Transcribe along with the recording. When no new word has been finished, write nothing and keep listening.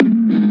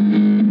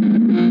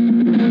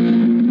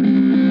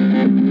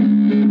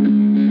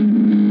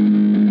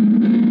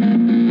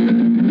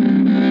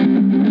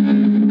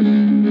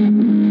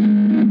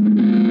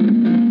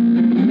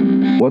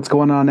What's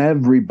going on,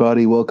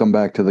 everybody? Welcome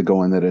back to the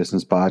Going the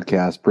Distance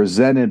podcast,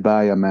 presented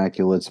by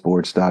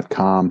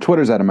ImmaculateSports.com.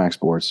 Twitter's at Immac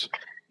Sports.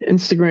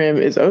 Instagram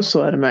is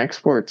also at Immac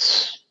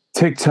Sports.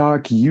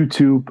 TikTok,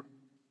 YouTube,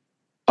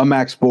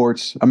 Immac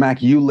Sports,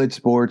 Immaculate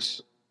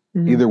Sports.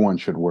 Either one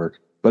should work.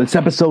 But it's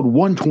episode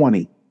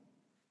 120.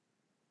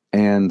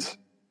 And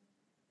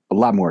a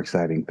lot more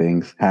exciting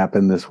things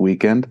happened this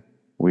weekend.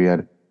 We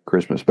had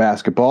Christmas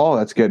basketball.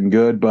 That's getting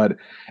good. But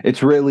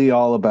it's really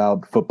all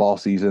about football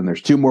season.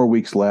 There's 2 more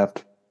weeks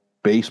left.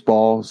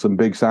 Baseball, some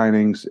big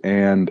signings,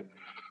 and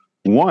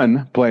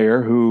one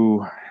player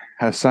who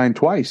has signed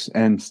twice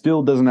and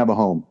still doesn't have a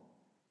home.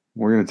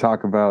 We're going to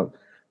talk about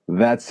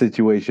that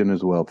situation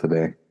as well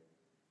today.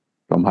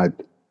 I'm hyped.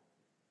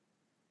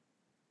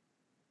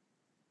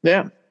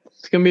 Yeah,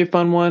 it's going to be a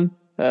fun one.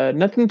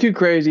 Nothing too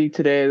crazy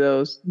today,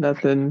 though.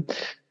 Nothing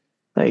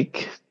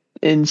like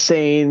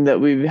insane that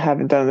we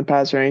haven't done in the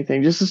past or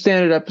anything. Just a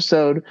standard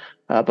episode,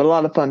 but a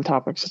lot of fun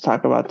topics to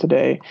talk about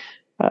today.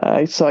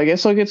 So I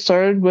guess I'll get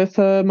started with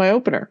my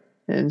opener.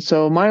 And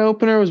so my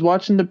opener was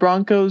watching the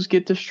Broncos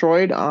get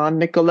destroyed on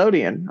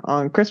Nickelodeon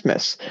on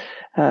Christmas.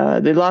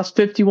 They lost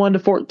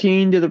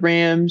 51-14 to the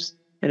Rams,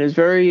 and it was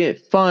very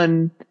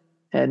fun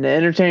and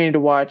entertaining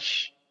to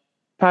watch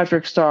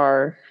Patrick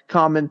Starr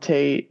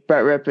commentate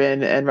Brett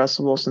Rippon and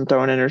Russell Wilson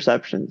throwing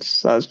interceptions.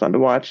 So that was fun to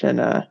watch. And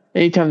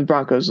anytime the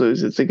Broncos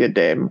lose, it's a good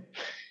day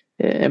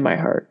in my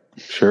heart.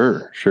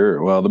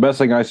 Sure. Well, the best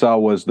thing I saw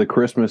was the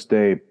Christmas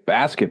Day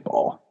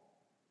basketball.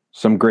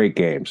 Some great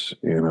games,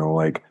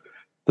 like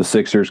the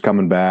Sixers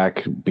coming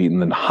back, beating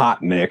the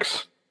hot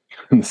Knicks.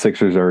 And the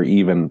Sixers are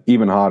even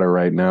hotter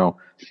right now.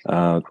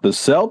 The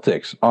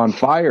Celtics on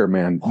fire,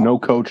 man. No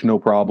coach, no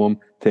problem.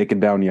 Taking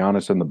down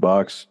Giannis and the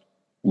Bucks.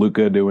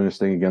 Luka doing his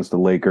thing against the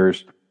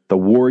Lakers. The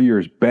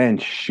Warriors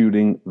bench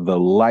shooting the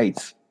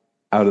lights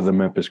out of the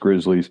Memphis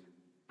Grizzlies.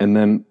 And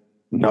then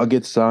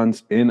Nuggets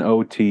Suns in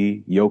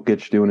OT.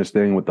 Jokic doing his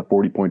thing with the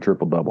 40-point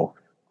triple-double.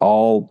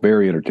 All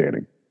very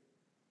entertaining.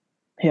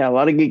 Yeah, a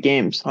lot of good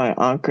games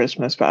on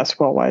Christmas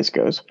basketball-wise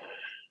goes.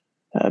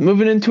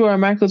 Moving into our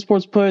Immaculate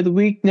Sports Player of the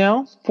Week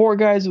now. 4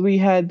 guys that we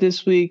had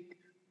this week.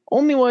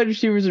 Only wide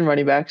receivers and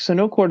running backs, so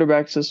no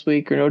quarterbacks this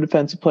week or no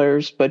defensive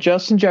players. But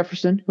Justin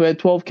Jefferson, who had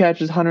 12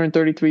 catches,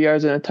 133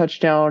 yards, and a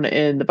touchdown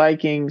in the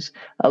Vikings'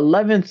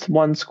 11th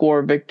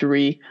one-score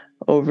victory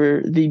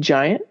over the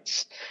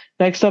Giants.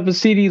 Next up is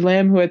CeeDee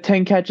Lamb, who had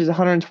 10 catches,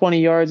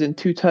 120 yards, and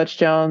 2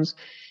 touchdowns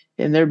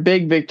in their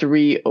big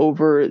victory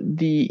over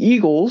the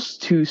Eagles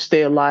to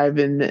stay alive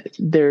in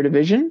their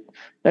division.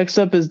 Next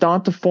up is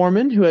Donta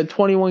Foreman, who had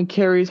 21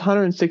 carries,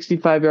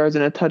 165 yards,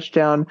 and a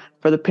touchdown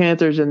for the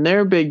Panthers in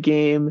their big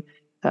game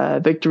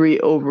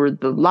victory over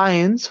the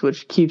Lions,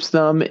 which keeps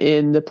them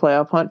in the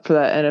playoff hunt for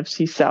that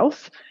NFC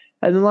South.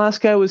 And the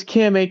last guy was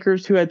Cam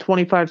Akers, who had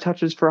 25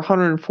 touches for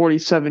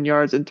 147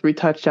 yards and 3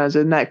 touchdowns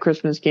in that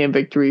Christmas game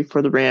victory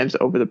for the Rams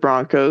over the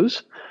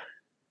Broncos.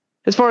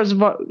 As far as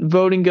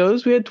voting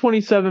goes, we had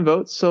 27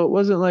 votes, so it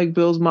wasn't like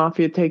Bills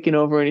Mafia taking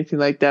over or anything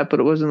like that,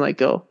 but it wasn't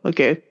like, oh,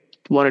 okay,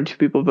 1 or 2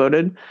 people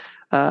voted.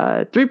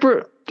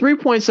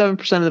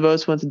 3.7% of the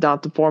votes went to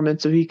Donta Foreman,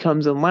 so he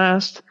comes in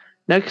last.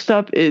 Next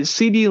up is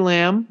CeeDee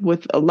Lamb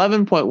with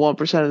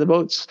 11.1% of the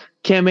votes,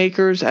 Cam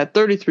Akers at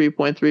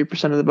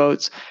 33.3% of the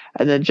votes,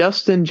 and then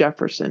Justin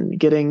Jefferson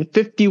getting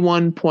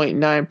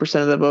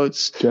 51.9% of the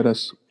votes.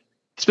 Jettis.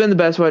 He's been the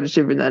best wide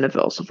receiver in the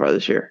NFL so far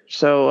this year.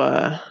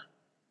 So,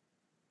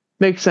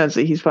 makes sense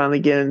that he's finally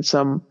getting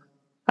some,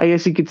 I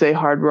guess you could say,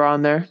 hardware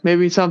on there.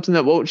 Maybe something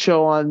that won't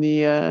show on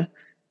the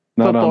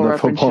not on the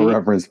football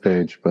reference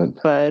page,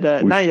 but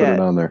not yet. Put it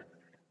on there.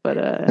 But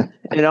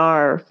in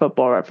our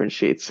football reference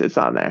sheets, it's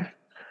on there.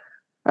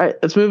 All right,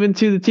 let's move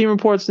into the team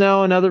reports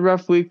now. Another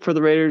rough week for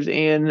the Raiders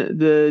and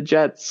the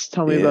Jets.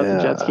 Tell me about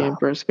the Jets game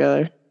first,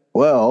 Skyler.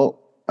 Well,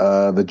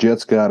 the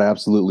Jets got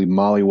absolutely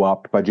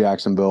mollywopped by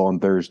Jacksonville on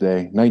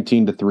Thursday,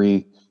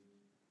 19-3.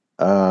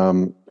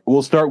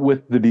 We'll start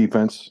with the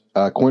defense.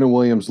 Quentin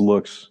Williams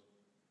looks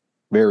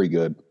very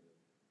good.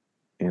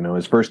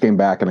 His first game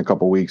back in a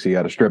couple weeks, he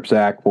had a strip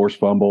sack, forced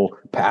fumble,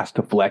 pass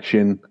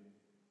deflection,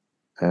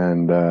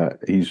 and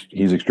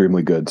he's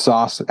extremely good.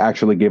 Sauce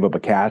actually gave up a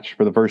catch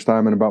for the first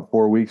time in about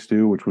 4 weeks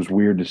too, which was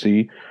weird to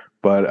see.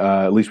 But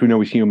at least we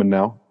know he's human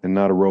now and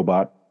not a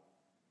robot.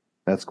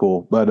 That's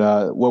cool.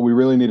 But what we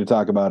really need to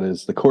talk about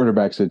is the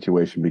quarterback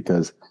situation,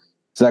 because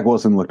Zach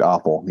Wilson looked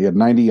awful. He had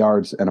 90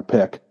 yards and a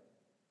pick.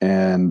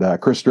 And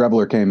Chris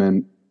Streveler came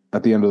in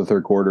at the end of the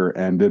third quarter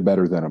and did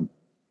better than him.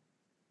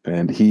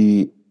 And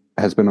he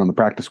has been on the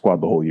practice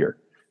squad the whole year.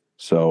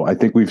 So I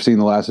think we've seen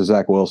the last of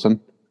Zach Wilson.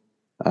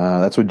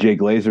 That's what Jay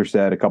Glazer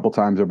said a couple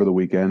times over the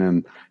weekend.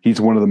 And he's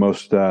one of the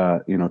most,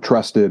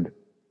 trusted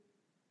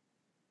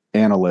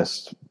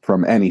analysts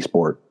from any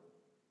sport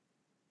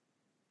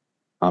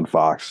on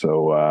Fox.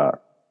 So,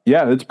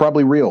 it's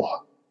probably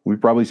real.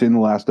 We've probably seen the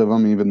last of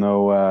him, even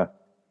though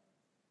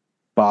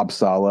Bob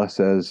Saleh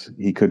says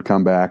he could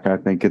come back. I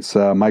think it's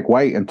Mike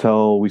White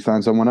until we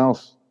sign someone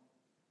else.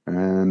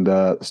 And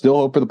still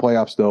hope for the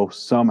playoffs, though,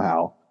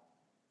 somehow.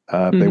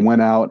 They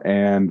went out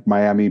and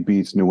Miami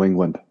beats New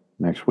England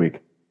next week.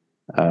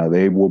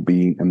 they will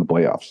be in the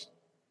playoffs.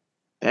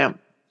 Damn.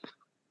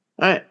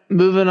 All right,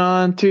 moving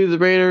on to the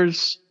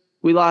Raiders.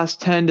 We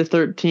lost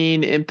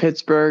 10-13 in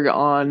Pittsburgh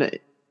on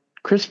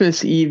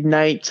Christmas Eve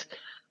night.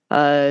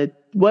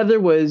 Weather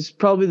was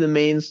probably the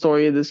main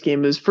story of this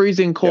game. It was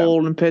freezing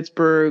cold in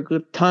Pittsburgh, a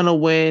ton of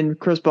wind.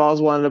 Chris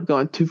Boswell ended up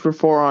going 2 for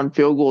 4 on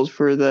field goals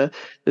for the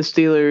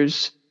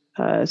Steelers.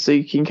 So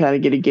you can kind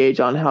of get a gauge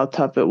on how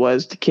tough it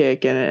was to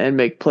kick and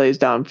make plays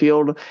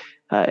downfield.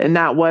 In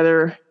that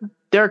weather,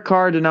 Derek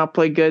Carr did not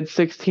play good.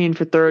 16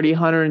 for 30,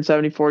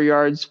 174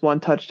 yards, 1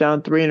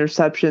 touchdown, 3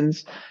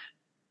 interceptions.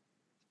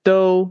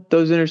 Though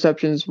those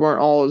interceptions weren't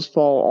all his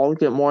fault. I'll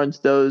get more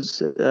into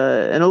those in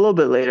a little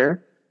bit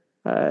later.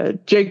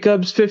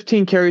 Jacobs,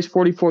 15 carries,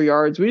 44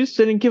 yards. We just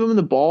didn't give him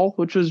the ball,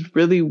 which was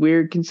really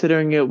weird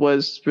considering it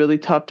was really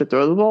tough to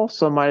throw the ball.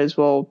 So might as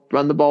well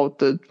run the ball with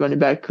the running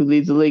back who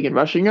leads the league in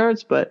rushing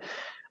yards. But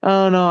I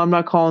don't know. I'm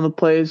not calling the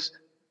plays.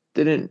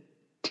 Didn't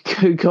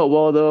go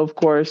well, though, of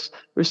course.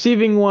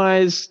 Receiving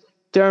wise,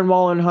 Darren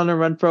Waller and Hunter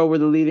Renfrow were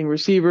the leading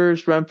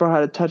receivers. Renfrow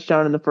had a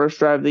touchdown in the first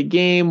drive of the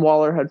game.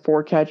 Waller had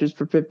 4 catches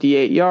for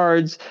 58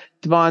 yards.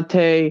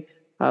 Devontae,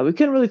 we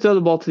couldn't really throw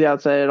the ball to the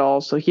outside at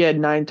all, so he had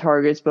 9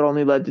 targets but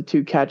only led to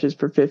 2 catches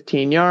for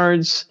 15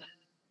 yards.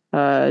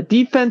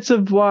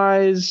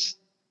 Defensive-wise,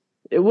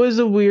 it was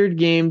a weird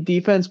game.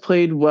 Defense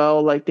played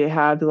well like they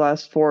have the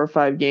last 4 or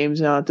 5 games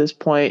now at this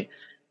point.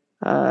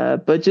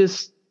 But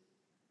just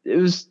it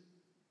was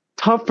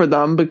tough for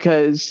them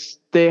because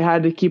they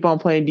had to keep on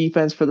playing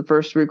defense for the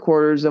first 3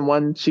 quarters, and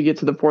once you get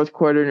to the fourth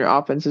quarter and your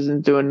offense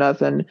isn't doing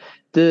nothing,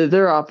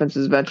 their offense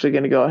is eventually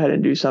going to go ahead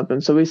and do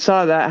something. So we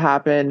saw that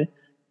happen.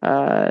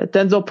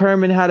 Denzel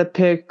Perryman had a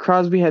pick.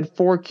 Crosby had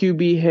 4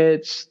 QB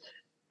hits.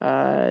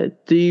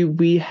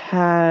 We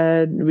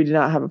did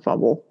not have a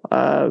fumble.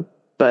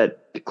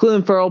 But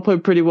Cleveland Farrell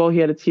played pretty well. He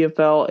had a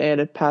TFL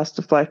and a pass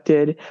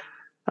deflected.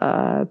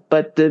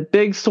 But the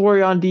big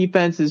story on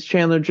defense is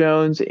Chandler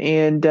Jones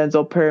and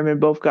Denzel Perryman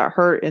both got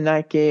hurt in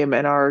that game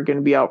and are going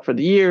to be out for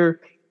the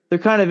year. They're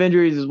kind of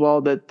injuries as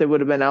well that they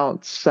would have been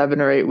out 7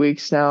 or 8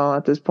 weeks now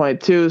at this point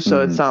too.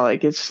 So It's not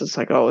like it's just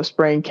like, a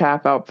sprained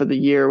calf out for the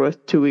year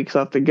with 2 weeks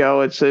left to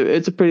go. It's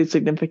a pretty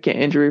significant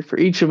injury for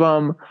each of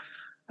them.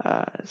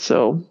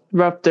 So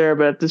rough there,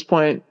 but at this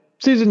point,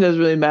 season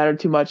doesn't really matter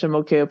too much. I'm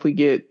okay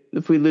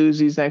if we lose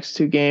these next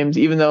 2 games,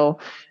 even though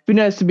it'd be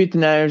nice to beat the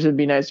Niners. It'd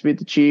be nice to beat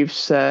the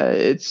Chiefs.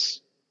 It's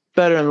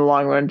better in the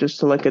long run just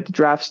to look at the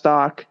draft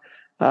stock.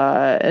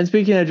 And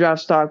speaking of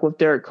draft stock with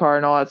Derek Carr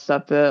and all that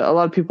stuff, a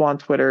lot of people on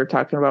Twitter are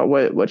talking about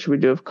what should we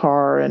do with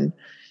Carr and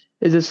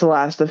is this the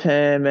last of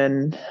him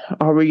and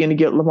are we going to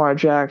get Lamar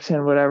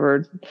Jackson,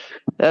 whatever.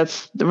 We're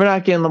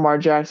not getting Lamar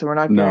Jackson. We're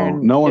not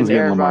getting no one's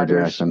getting Aaron Lamar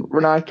Rodgers. Jackson. We're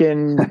not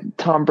getting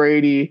Tom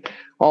Brady.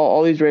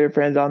 All these Raider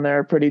fans on there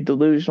are pretty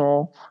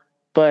delusional,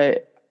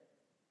 but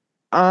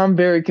I'm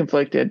very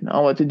conflicted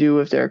on what to do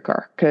with Derek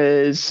Carr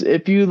because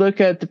if you look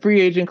at the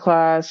free agent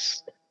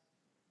class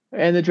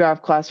and the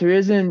draft class, there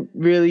isn't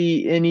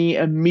really any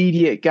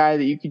immediate guy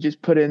that you could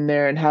just put in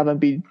there and have him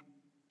be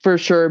for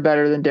sure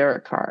better than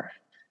Derek Carr.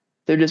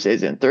 There just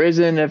isn't. There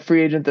isn't a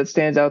free agent that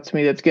stands out to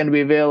me that's going to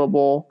be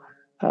available.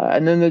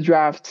 And then the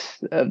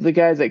draft of the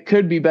guys that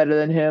could be better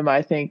than him,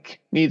 I think,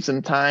 needs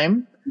some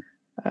time.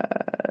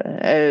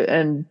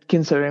 And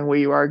considering where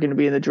you are going to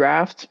be in the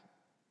draft,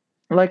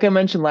 like I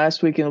mentioned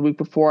last week and the week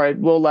before,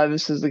 Will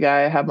Levis is the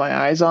guy I have my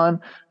eyes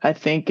on. I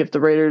think if the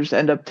Raiders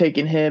end up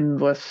taking him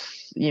with,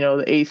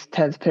 the 8th,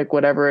 10th pick,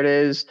 whatever it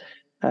is,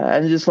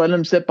 and just let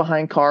him sit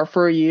behind Carr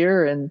for a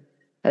year and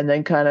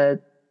then kind of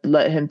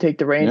let him take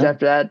the reins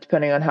after that,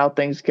 depending on how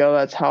things go.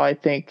 That's how I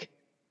think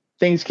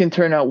things can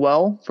turn out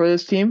well for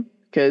this team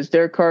because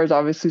Derek Carr is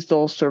obviously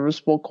still a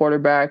serviceable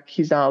quarterback.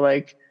 He's not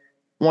like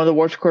one of the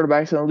worst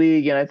quarterbacks in the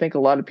league, and I think a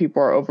lot of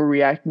people are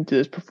overreacting to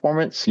this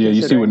performance. Yeah,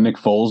 you see what Nick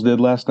Foles did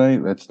last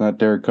night? That's not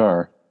Derek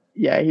Carr.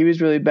 Yeah, he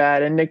was really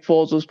bad, and Nick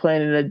Foles was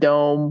playing in a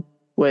dome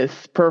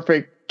with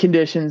perfect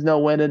conditions, no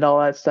wind and all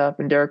that stuff,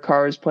 and Derek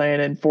Carr was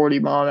playing in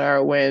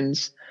 40-mile-an-hour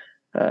winds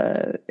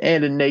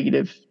and in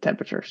negative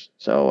temperatures.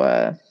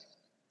 So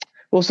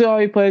we'll see how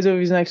he plays over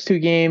these next 2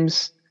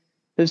 games.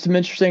 There's some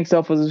interesting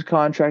stuff with his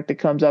contract that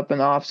comes up in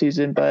the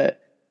offseason,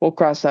 but we'll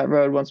cross that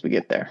road once we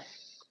get there.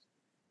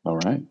 All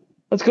right.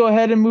 Let's go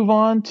ahead and move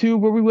on to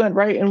where we went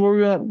right and where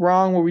we went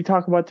wrong, where we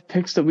talk about the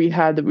picks that we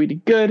had that we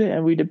did good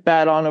and we did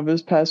bad on over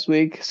this past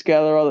week.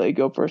 Skylar, I'll let you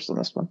go first on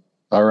this one.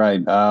 All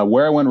right.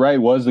 Where I went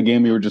right was the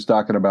game we were just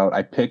talking about.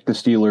 I picked the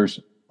Steelers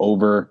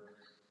over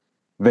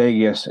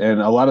Vegas, and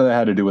a lot of that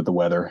had to do with the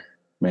weather,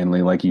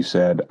 mainly, like you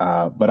said.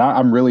 But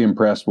I'm really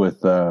impressed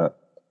with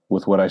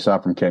what I saw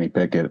from Kenny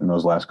Pickett in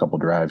those last couple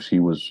drives. He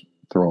was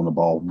throwing the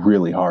ball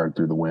really hard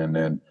through the wind,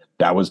 and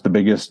that was the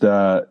biggest,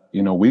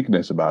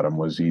 weakness about him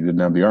was he didn't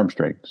have the arm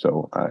strength.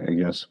 So I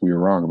guess we were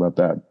wrong about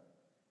that.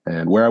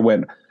 And where I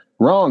went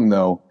wrong,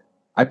 though,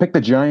 I picked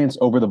the Giants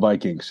over the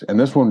Vikings. And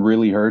this one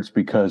really hurts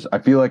because I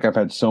feel like I've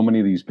had so many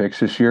of these picks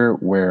this year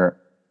where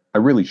I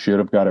really should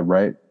have got it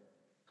right.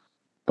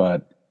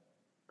 But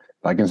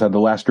Vikings had the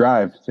last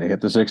drive. They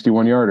hit the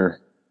 61-yarder.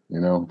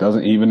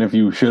 Doesn't, even if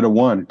you should have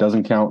won, it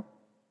doesn't count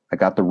I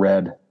got the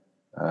red.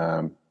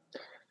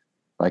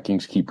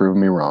 Vikings keep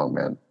proving me wrong,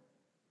 man.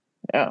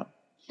 Yeah.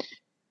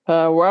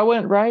 Where I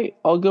went right,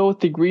 I'll go with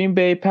the Green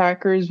Bay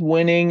Packers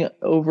winning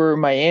over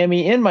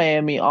Miami in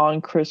Miami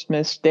on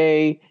Christmas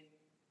Day.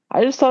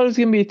 I just thought it was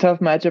going to be a tough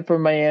matchup for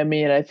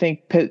Miami, and I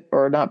think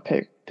Pittsburgh.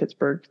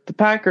 The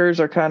Packers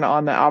are kind of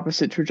on the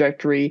opposite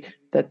trajectory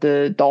that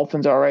the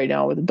Dolphins are right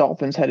now, with the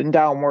Dolphins heading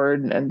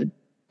downward and the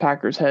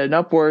Packers heading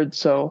upward.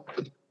 So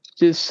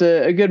just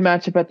a good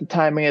matchup at the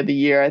timing of the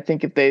year. I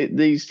think if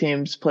these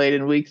teams played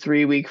in week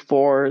 3, week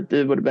 4,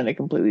 it would have been a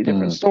completely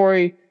different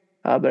story.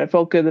 But I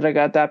felt good that I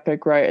got that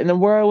pick right. And then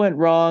where I went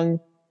wrong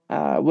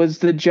was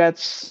the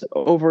Jets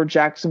over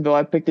Jacksonville.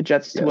 I picked the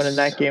Jets to win in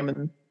that game,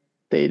 and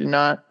they did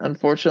not,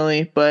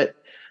 unfortunately. But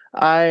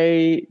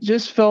I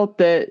just felt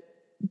that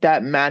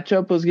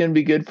matchup was going to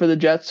be good for the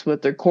Jets,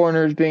 with their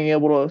corners being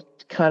able to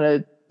kind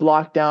of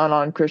lock down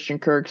on Christian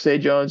Kirk, Zay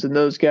Jones, and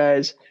those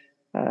guys.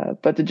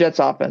 But the Jets'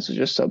 offense was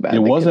just so bad. It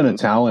wasn't a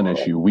talent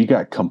issue. We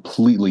got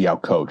completely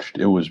outcoached.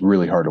 It was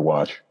really hard to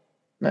watch.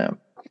 Yeah.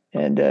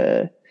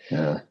 And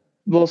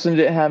Wilson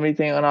didn't have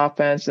anything on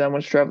offense. And then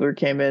when Streveler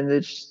came in,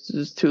 it's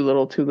just too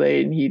little too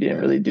late, and he didn't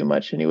really do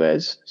much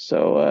anyways.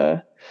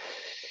 So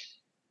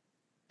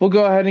we'll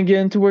go ahead and get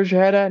into where's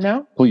your head at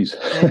now. Please.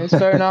 And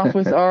starting off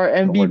with our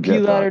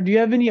MVP ladder. Do you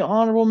have any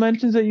honorable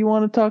mentions that you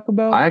want to talk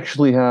about? I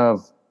actually have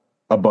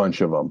a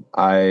bunch of them.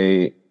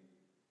 I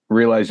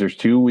realize there's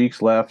 2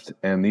 weeks left,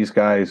 and these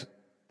guys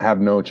have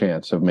no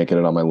chance of making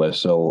it on my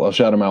list. So I'll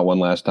shout them out one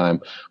last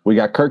time. We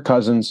got Kirk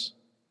Cousins,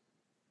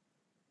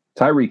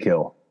 Tyreek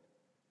Hill,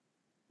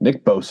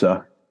 Nick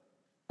Bosa,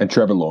 and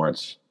Trevor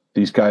Lawrence.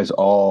 These guys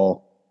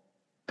all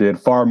did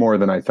far more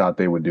than I thought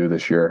they would do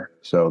this year,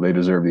 so they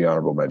deserve the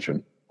honorable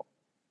mention.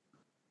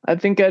 I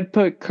think I'd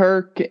put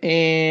Kirk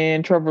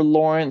and Trevor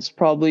Lawrence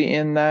probably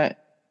in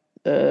that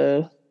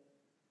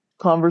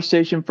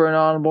conversation for an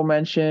honorable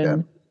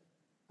mention.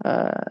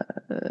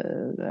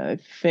 I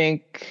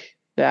think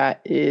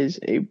that is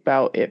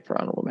about it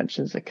for honorable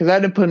mentions, because I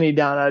didn't put any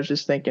down. I was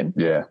just thinking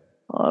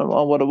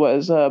on what it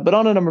was. But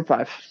on to number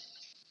 5.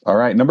 All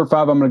right, number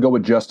 5, I'm going to go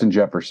with Justin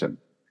Jefferson.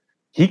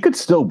 He could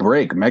still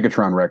break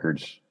Megatron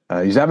records.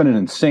 He's having an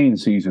insane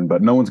season,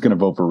 but no one's going to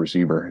vote for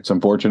receiver. It's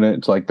unfortunate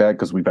it's like that,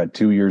 because we've had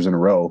 2 years in a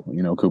row,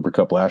 Cooper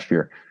Kupp last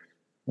year,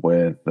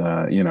 with,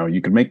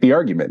 you could make the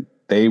argument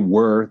they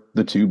were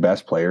the 2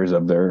 best players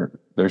of their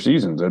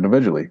seasons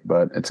individually,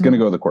 but it's going to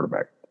go to the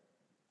quarterback.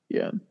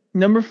 Yeah.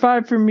 Number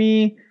 5 for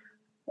me,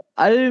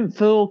 I didn't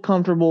feel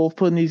comfortable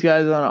putting these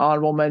guys on an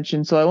honorable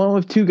mention, so I went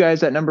with 2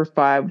 guys at number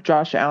 5,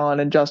 Josh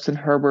Allen and Justin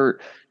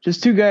Herbert.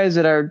 Just 2 guys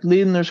that are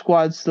leading their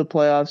squads to the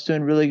playoffs,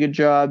 doing really good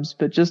jobs,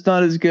 but just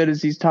not as good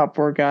as these top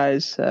 4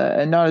 guys,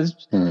 and not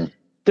as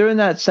they're in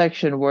that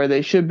section where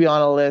they should be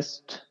on a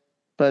list,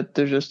 but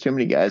there's just too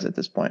many guys at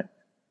this point.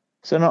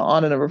 So not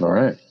on to number 4.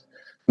 All right.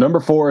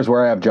 Number 4 is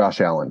where I have Josh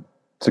Allen.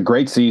 It's a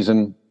great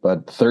season,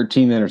 but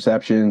 13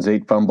 interceptions,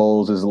 8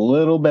 fumbles is a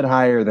little bit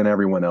higher than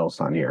everyone else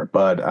on here.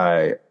 But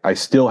I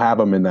still have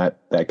him in that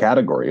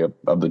category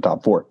of the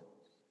top 4.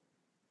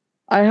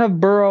 I have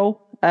Burrow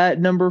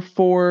at number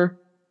 4.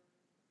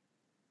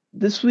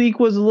 This week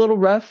was a little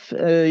rough.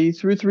 He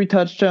threw 3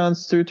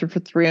 touchdowns, threw for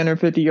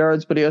 350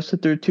 yards, but he also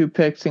threw 2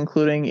 picks,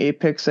 including a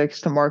pick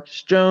 6 to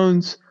Marcus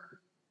Jones,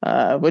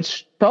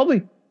 which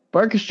probably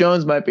Marcus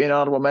Jones might be an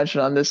honorable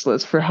mention on this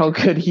list for how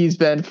good he's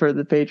been for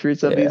the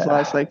Patriots of these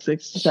last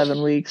 6 to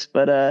 7 weeks.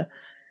 But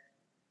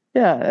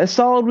a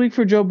solid week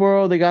for Joe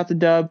Burrow. They got the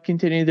dub,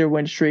 continued their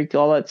win streak,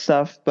 all that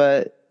stuff.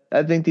 But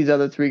I think these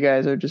other 3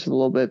 guys are just a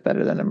little bit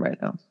better than him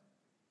right now.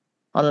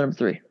 On to number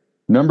 3.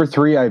 Number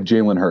 3, I have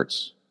Jalen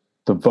Hurts.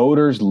 The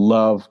voters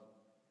love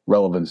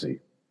relevancy,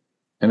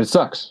 and it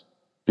sucks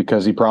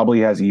because he probably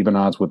has even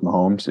odds with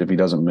Mahomes if he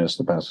doesn't miss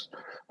the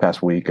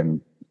past week, and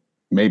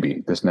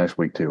maybe this next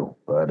week too.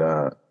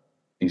 But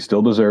he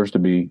still deserves to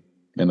be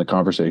in the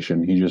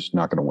conversation. He's just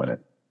not going to win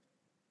it.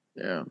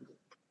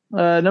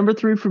 Yeah. Number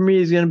 3 for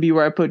me is going to be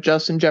where I put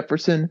Justin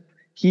Jefferson.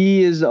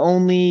 He is the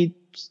only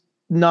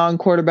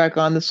non-quarterback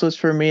on this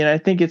list for me, and I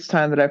think it's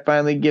time that I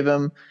finally give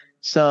him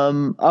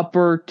some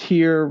upper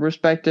tier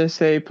respect, to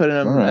say, putting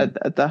him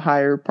at the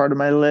higher part of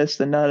my list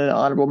and not an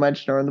honorable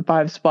mention or in the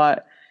 5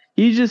 spot.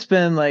 He's just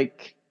been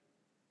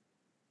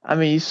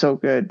he's so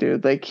good,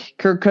 dude. Like,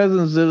 Kirk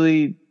Cousins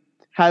literally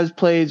has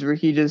plays where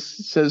he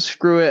just says,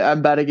 screw it, I'm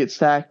about to get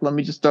sacked. Let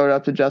me just throw it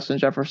up to Justin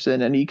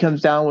Jefferson. And he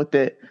comes down with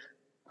it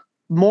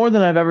more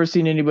than I've ever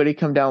seen anybody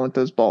come down with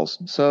those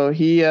balls. So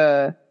he's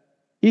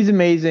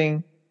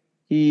amazing.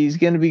 He's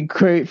going to be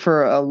great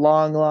for a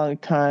long, long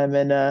time.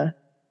 And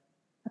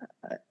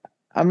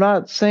I'm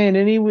not saying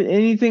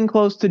anything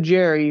close to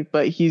Jerry,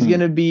 but he's going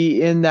to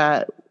be in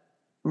that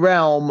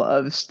realm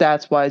of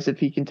stats-wise if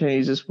he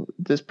continues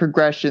this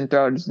progression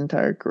throughout his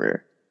entire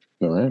career.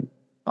 All right.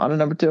 On to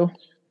number 2.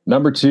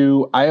 Number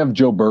 2, I have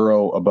Joe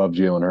Burrow above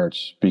Jalen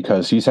Hurts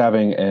because he's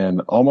having an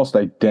almost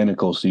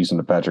identical season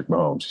to Patrick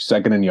Mahomes. He's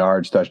second in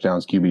yards,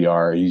 touchdowns,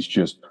 QBR. He's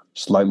just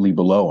slightly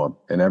below him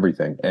in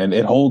everything. And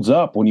it holds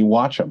up when you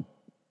watch him.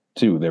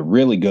 too. They're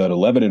really good,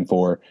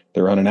 11-4.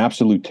 They're on an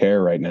absolute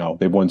tear right now.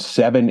 They've won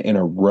 7 in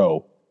a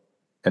row,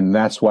 and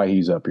that's why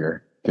he's up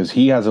here, because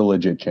he has a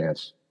legit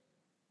chance.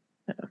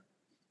 Yeah.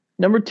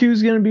 Number 2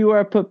 is going to be where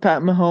I put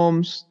Pat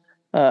Mahomes.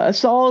 A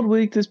solid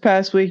week this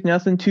past week,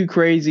 nothing too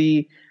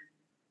crazy.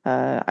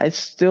 I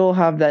still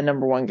have that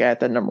number 1 guy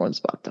at that number 1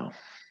 spot, though.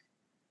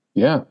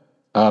 Yeah.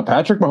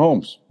 Patrick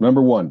Mahomes,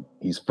 number 1.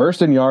 He's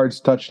first in yards,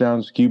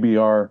 touchdowns,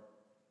 QBR.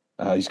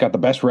 He's got the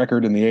best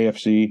record in the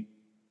AFC.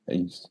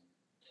 He's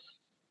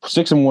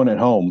 6-1 at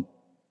home.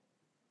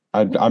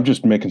 I'm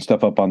just making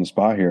stuff up on the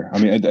spot here. I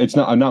mean, it's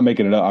not. I'm not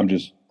making it up.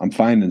 I'm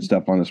finding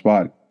stuff on the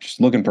spot.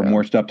 Just looking for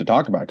more stuff to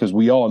talk about, because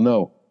we all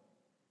know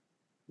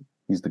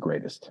he's the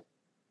greatest.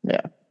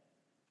 Yeah.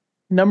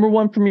 Number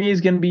 1 for me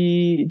is going to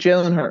be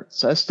Jalen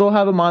Hurts. I still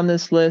have him on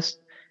this list,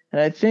 and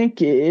I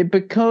think it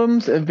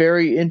becomes a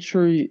very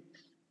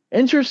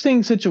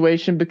interesting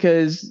situation,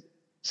 because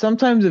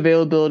sometimes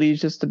availability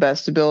is just the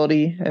best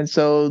ability, and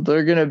so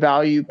they're going to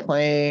value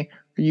playing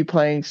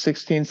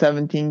 16,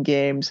 17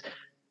 games.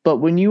 But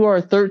when you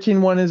are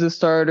 13-1 as a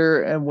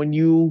starter, and when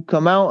you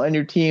come out and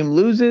your team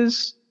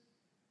loses,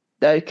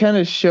 that kind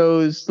of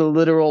shows the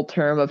literal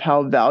term of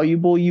how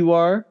valuable you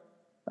are.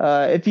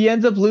 If he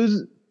ends up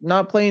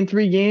not playing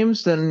 3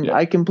 games, then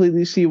I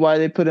completely see why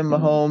they put in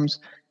Mahomes,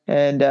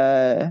 and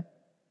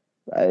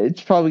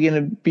it's probably going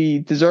to be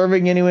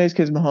deserving anyways,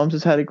 because Mahomes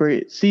has had a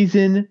great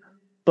season.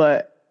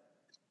 But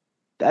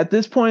at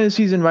this point in the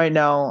season right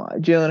now,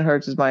 Jalen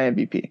Hurts is my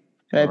MVP.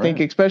 And I think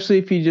especially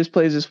if he just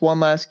plays this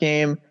one last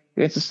game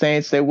against the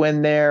Saints, they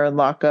win there and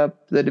lock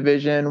up the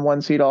division,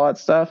 1 seed, all that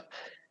stuff.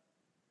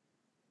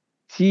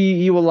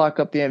 He will lock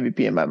up the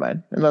MVP in my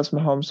mind, unless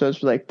Mahomes throws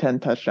for like 10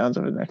 touchdowns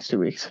over the next 2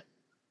 weeks,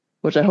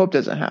 which I hope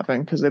doesn't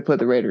happen, because they play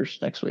the Raiders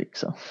next week.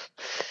 So,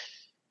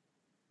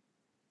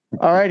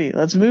 alrighty,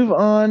 let's move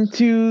on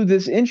to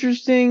this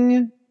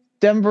interesting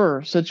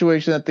Denver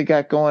situation that they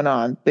got going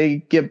on. They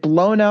get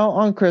blown out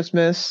on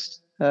Christmas.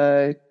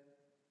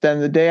 Then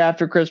the day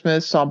after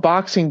Christmas, on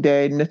Boxing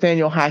Day,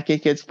 Nathaniel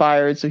Hackett gets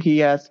fired, so he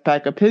has to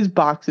pack up his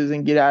boxes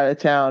and get out of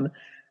town.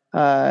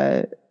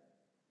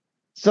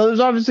 So there's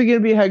obviously going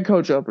to be a head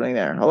coach opening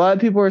there. A lot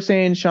of people are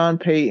saying Sean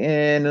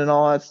Payton and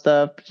all that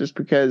stuff, just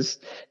because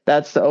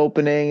that's the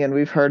opening, and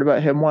we've heard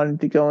about him wanting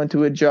to go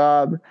into a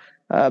job.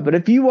 But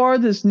if you are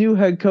this new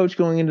head coach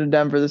going into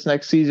Denver this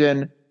next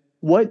season,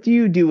 what do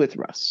you do with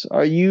Russ?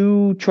 Are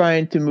you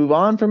trying to move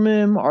on from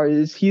him, or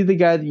is he the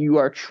guy that you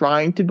are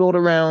trying to build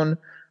around?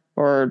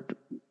 Or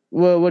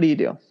what do you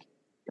do?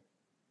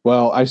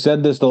 Well, I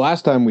said this the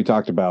last time we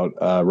talked about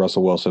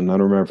Russell Wilson. I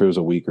don't remember if it was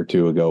a week or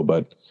 2 ago,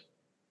 but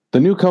the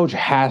new coach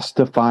has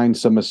to find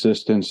some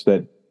assistants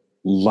that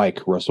like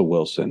Russell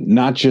Wilson,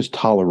 not just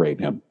tolerate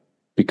him.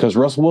 Because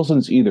Russell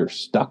Wilson's either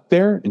stuck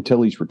there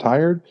until he's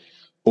retired,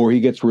 or he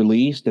gets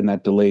released, and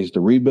that delays the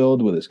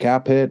rebuild with his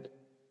cap hit.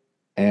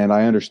 And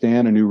I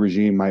understand a new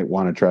regime might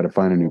want to try to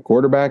find a new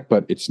quarterback,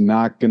 but it's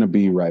not going to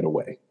be right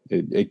away.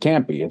 It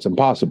can't be. It's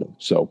impossible.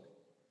 So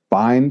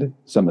find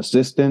some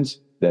assistants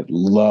that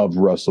love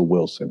Russell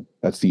Wilson.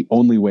 That's the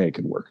only way it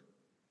can work.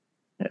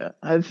 Yeah,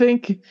 I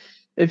think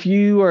if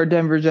you are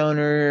Denver's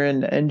owner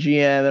and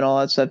GM and all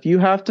that stuff, you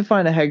have to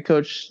find a head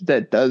coach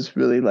that does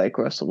really like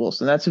Russell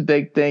Wilson. That's a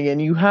big thing, and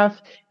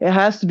it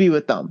has to be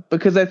with them,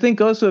 because I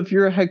think also if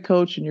you're a head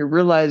coach and you're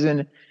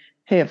realizing,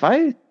 hey, if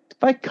I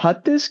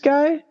cut this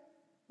guy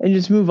and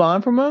just move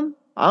on from him,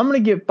 I'm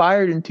going to get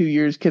fired in 2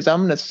 years because I'm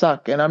going to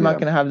suck, and I'm not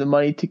going to have the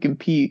money to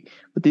compete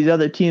with these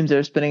other teams that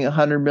are spending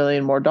 $100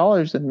 million more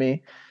dollars than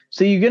me.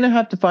 So you're going to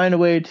have to find a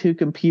way to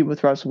compete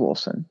with Russell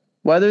Wilson,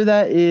 whether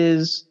that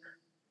is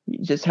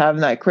just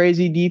having that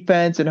crazy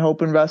defense and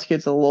hoping Russ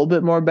gets a little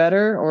bit more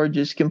better, or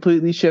just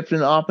completely shifting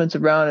the offense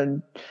around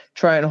and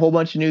trying a whole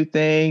bunch of new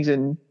things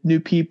and new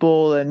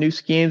people and new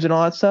schemes and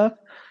all that stuff.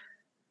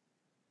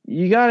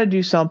 You got to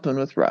do something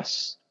with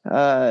Russ.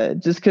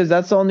 Just because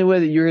that's the only way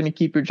that you're going to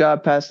keep your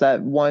job past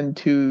that 1,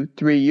 2,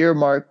 3 year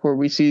mark where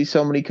we see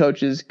so many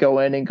coaches go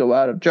in and go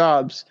out of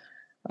jobs.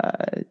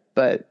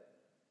 But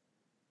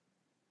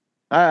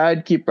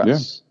I'd keep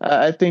Russ.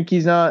 Yeah. I think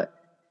he's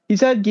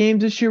had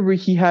games this year where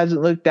he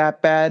hasn't looked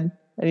that bad,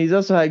 and he's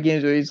also had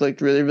games where he's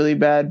looked really, really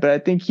bad, but I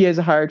think he has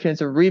a higher chance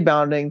of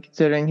rebounding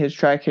considering his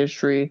track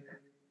history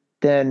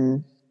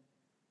than,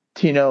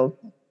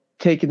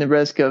 taking the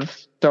risk of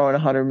throwing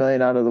 $100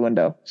 million out of the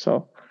window.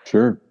 So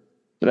sure.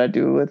 What I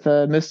do with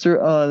Mr.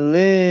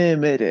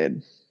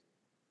 Unlimited.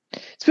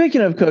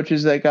 Speaking of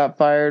coaches that got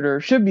fired or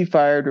should be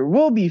fired or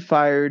will be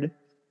fired,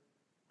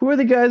 who are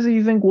the guys that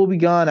you think will be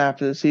gone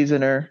after the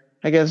season, or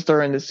I guess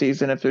during the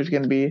season if there's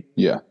going to be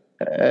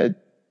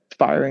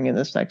firing in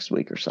this next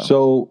week or so?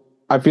 So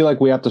I feel like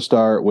we have to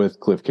start with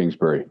Cliff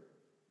Kingsbury.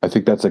 I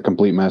think that's a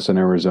complete mess in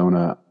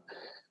Arizona.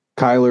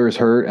 Kyler is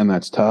hurt, and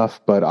that's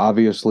tough, but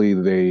obviously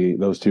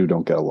those two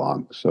don't get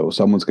along. So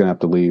someone's going to have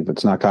to leave.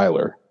 It's not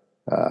Kyler.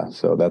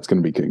 So that's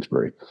going to be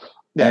Kingsbury.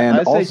 Yeah, and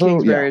I'd say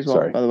Kingsbury as well,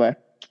 sorry. By the way.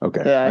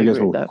 Okay. Yeah, I guess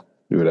we'll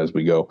do it as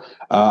we go.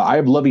 I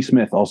have Lovie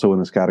Smith also in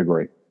this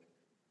category.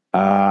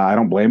 I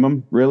don't blame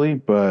him, really,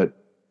 but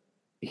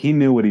he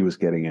knew what he was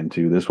getting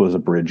into. This was a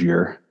bridge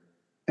year,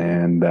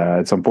 and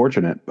it's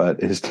unfortunate,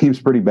 but his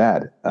team's pretty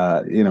bad.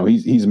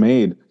 He's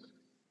made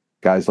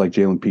guys like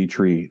Jalen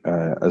Petrie,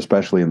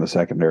 especially in the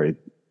secondary,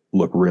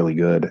 look really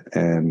good,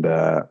 and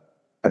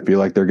I feel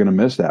like they're going to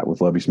miss that with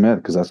Lovie Smith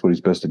because that's what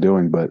he's best at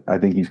doing. But I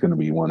think he's going to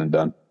be one and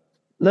done.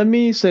 Let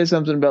me say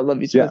something about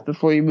Lovie Smith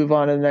before you move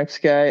on to the next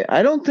guy.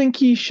 I don't think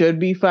he should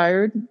be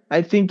fired.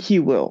 I think he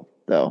will,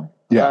 though.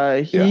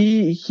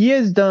 He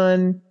has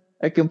done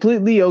a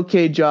completely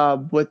okay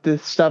job with the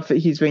stuff that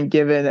he's been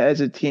given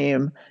as a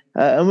team.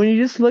 And when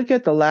you just look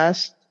at the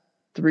last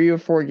 3 or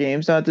 4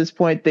 games now at this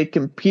point, they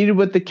competed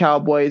with the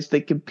Cowboys,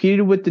 they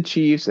competed with the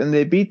Chiefs, and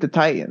they beat the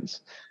Titans.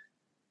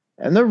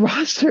 And their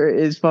roster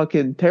is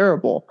fucking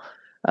terrible.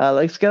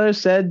 Like Skyler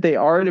said, they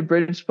are in a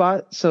bridge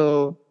spot,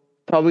 so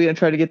probably going to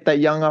try to get that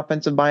young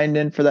offensive mind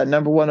in for that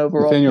number 1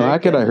 overall. Nathaniel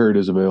Hackett, I heard,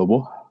 is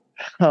available.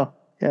 Oh,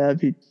 yeah,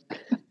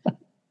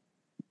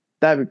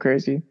 that'd be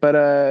crazy. But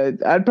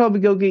I'd probably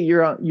go get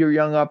your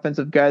young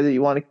offensive guy that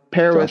you want to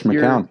pair Josh with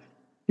McCown.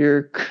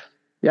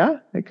 Yeah,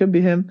 it could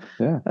be him.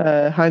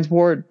 Yeah. Hines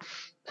Ward.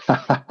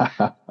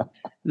 That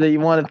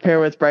you want to pair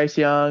with Bryce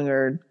Young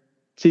or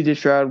CJ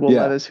Stroud, Will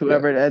Levis,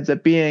 whoever it ends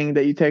up being,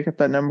 that you take up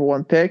that number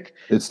 1 pick.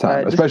 It's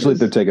time, especially if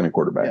they're taking a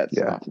quarterback.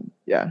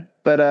 Yeah.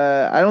 But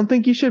I don't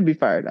think he should be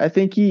fired. I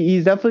think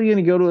he's definitely going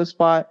to go to a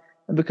spot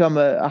and become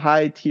a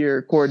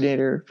high-tier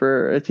coordinator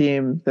for a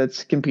team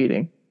that's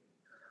competing.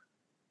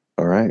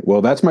 All right.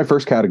 Well, that's my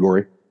first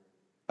category.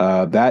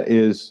 That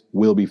is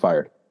will be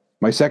fired.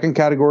 My second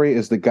category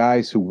is the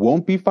guys who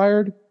won't be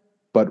fired,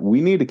 but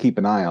we need to keep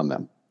an eye on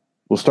them.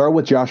 We'll start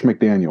with Josh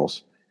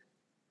McDaniels.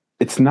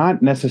 It's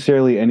not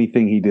necessarily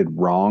anything he did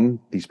wrong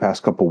these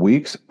past couple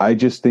weeks. I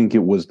just think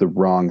it was the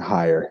wrong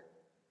hire.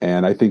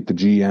 And I think the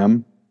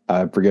GM,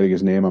 I'm forgetting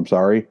his name, I'm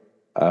sorry.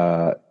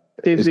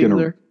 Dave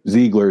Ziegler.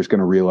 Ziegler is going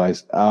to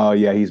realize, oh,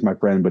 yeah, he's my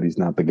friend, but he's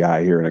not the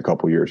guy here in a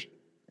couple years.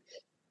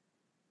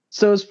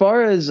 So as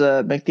far as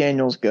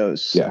McDaniels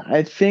goes,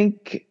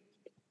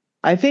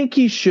 I think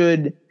he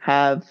should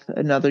have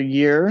another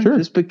year. Sure.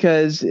 Just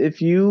because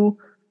if you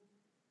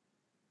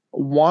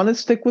want to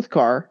stick with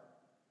Carr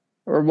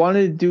or want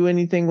to do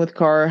anything with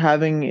Carr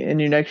having in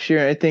your next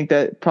year, I think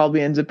that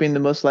probably ends up being the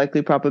most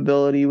likely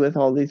probability with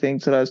all the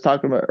things that I was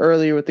talking about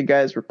earlier with the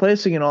guys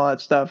replacing and all that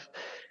stuff.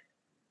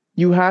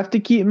 You have to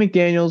keep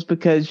McDaniels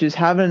because just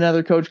having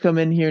another coach come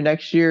in here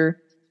next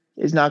year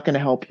is not going to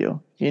help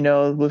you. You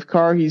know, with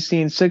Carr, he's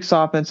seen 6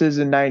 offenses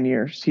in 9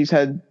 years. He's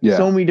had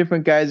so many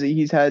different guys that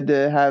he's had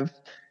to have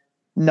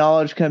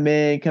knowledge come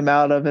in, come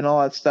out of, and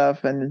all that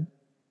stuff. And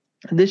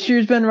this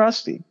year's been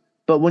rusty.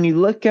 But when you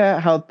look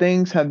at how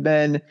things have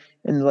been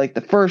in like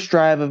the first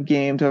drive of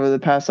games over the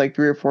past like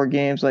 3 or 4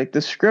 games, like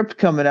the script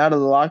coming out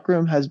of the locker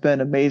room has been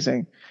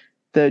amazing.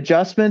 The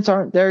adjustments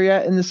aren't there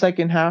yet in the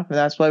second half, and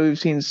that's why we've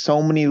seen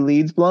so many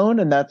leads blown.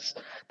 And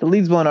the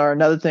leads blown are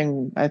another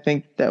thing I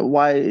think that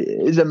why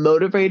is a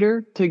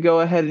motivator to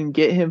go ahead and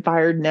get him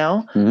fired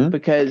now,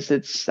 because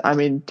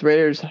the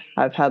Raiders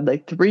have had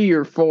like 3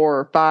 or 4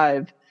 or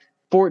 5,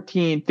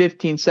 14,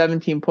 15,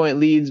 17 point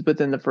leads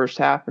within the first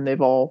half, and they've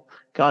all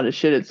gone to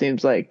shit, it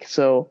seems like.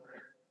 So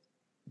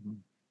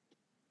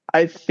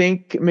I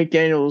think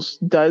McDaniels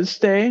does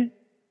stay,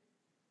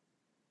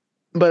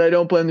 but I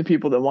don't blame the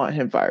people that want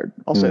him fired.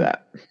 I'll say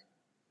that.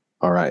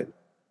 All right.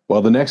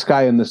 Well, the next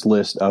guy in this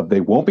list of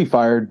they won't be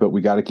fired, but we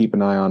got to keep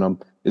an eye on him,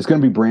 is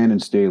going to be Brandon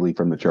Staley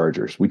from the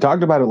Chargers. We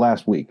talked about it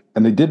last week,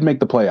 and they did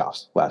make the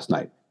playoffs last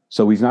night,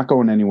 so he's not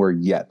going anywhere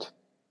yet.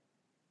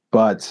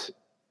 But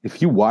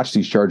if you watch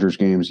these Chargers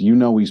games, you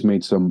know he's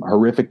made some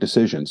horrific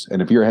decisions.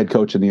 And if you're a head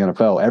coach in the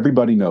NFL,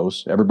 everybody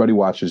knows, everybody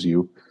watches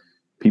you.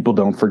 People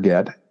don't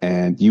forget,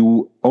 and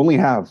you only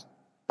have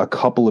a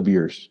couple of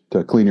years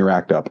to clean your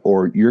act up,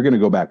 or you're going to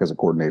go back as a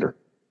coordinator.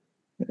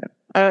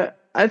 Yeah.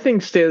 I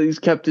think Staley's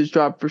kept his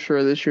job for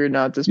sure this year.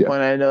 Now at this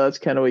point, I know that's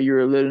kind of what you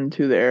were alluding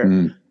to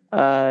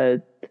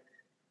there.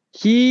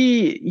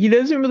 He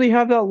doesn't really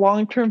have that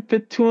long-term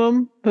fit to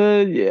him,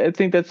 but I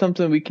think that's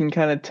something we can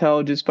kind of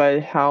tell just by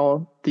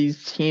how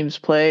these teams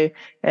play.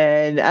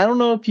 And I don't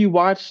know if you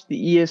watched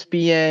the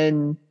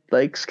ESPN,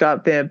 like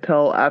Scott Van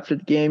Pelt after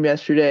the game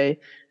yesterday,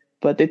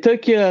 but they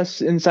took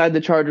us inside the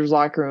Chargers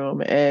locker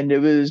room, and it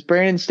was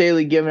Brandon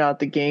Staley giving out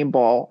the game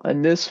ball.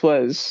 And this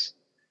was,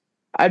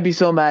 I'd be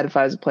so mad if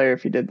I was a player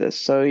if he did this.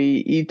 So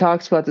he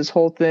talks about this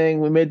whole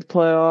thing. We made the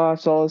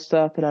playoffs, all this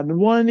stuff, and I've been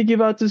wanting to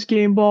give out this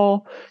game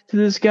ball to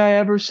this guy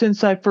ever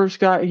since I first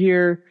got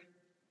here.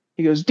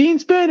 He goes, Dean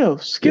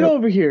Spanos, get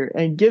over here,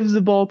 and gives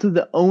the ball to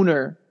the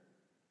owner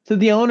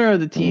of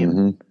the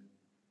team.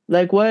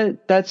 Like,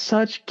 what? That's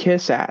such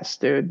kiss ass,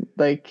 dude.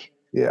 Like,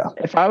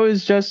 if I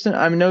was Justin,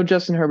 I know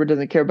Justin Herbert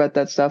doesn't care about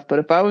that stuff, but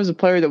if I was a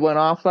player that went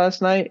off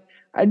last night,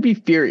 I'd be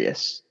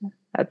furious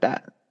at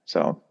that.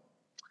 So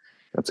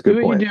that's a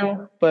good point. Do what you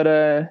do, but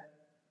I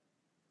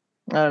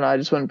don't know. I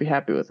just wouldn't be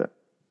happy with it.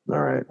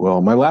 All right.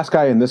 Well, my last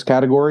guy in this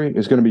category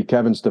is going to be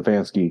Kevin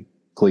Stefanski,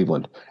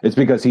 Cleveland. It's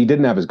because he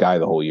didn't have his guy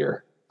the whole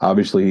year.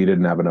 Obviously, he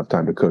didn't have enough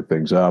time to cook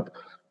things up.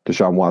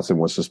 Deshaun Watson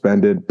was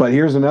suspended. But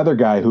here's another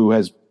guy who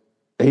has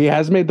He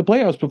has made the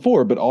playoffs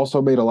before, but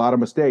also made a lot of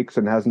mistakes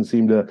and hasn't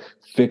seemed to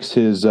fix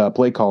his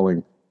play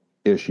calling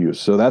issues.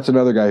 So that's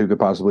another guy who could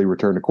possibly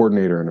return to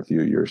coordinator in a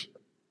few years.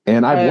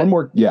 And I have one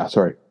more. Yeah,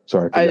 sorry.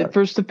 I forgot.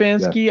 For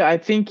Stefanski, yeah. I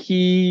think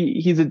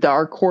he's a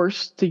dark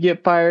horse to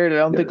get fired. I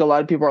don't think a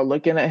lot of people are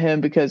looking at him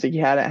because he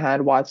hadn't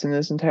had Watson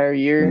this entire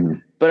year. Mm-hmm.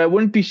 But I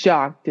wouldn't be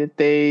shocked if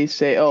they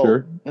say,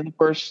 in the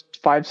first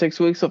 5-6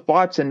 weeks of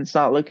Watson, it's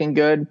not looking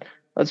good.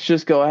 Let's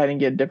just go ahead and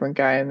get a different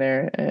guy in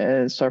there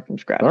and start from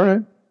scratch. All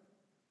right.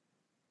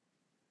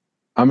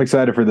 I'm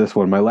excited for this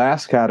one. My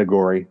last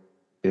category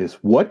is,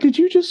 what did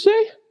you just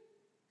say?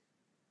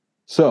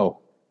 So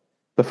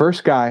the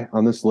first guy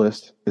on this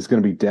list is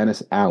going to be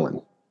Dennis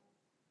Allen.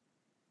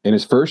 In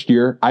his first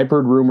year, I've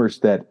heard rumors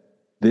that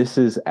this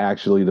is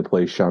actually the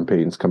place Sean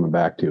Payton's coming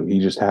back to. He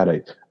just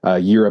had a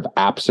year of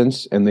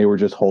absence, and they were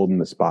just holding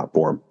the spot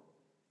for him.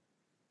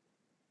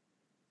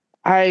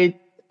 I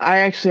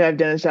actually have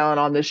Dennis Allen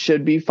on this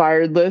should be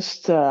fired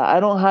list. I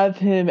don't have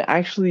him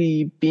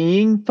actually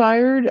being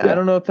fired. Yeah. I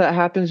don't know if that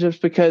happens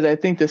just because I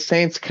think the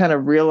Saints kind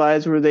of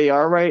realize where they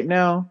are right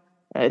now.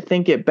 I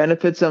think it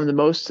benefits them the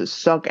most to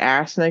suck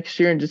ass next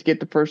year and just get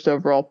the first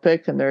overall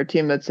pick. And they're a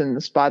team that's in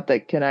the spot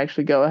that can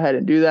actually go ahead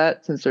and do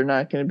that, since they're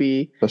not going to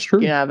be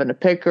having a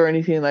pick or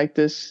anything like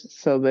this.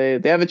 So they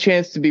have a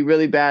chance to be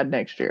really bad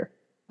next year.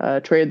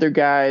 Trade their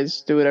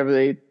guys, do whatever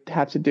they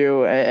have to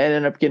do, and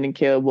end up getting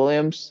Caleb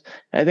Williams.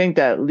 I think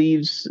that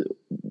leaves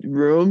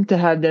room to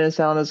have Dennis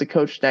Allen as a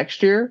coach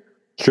next year.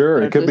 Sure,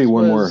 it could be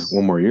one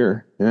more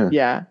year.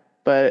 Yeah,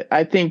 but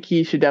I think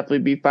he should definitely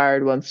be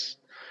fired once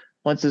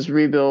this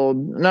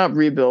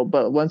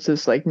once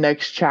this like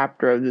next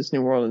chapter of this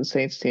New Orleans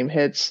Saints team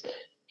hits.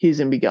 He's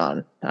gonna be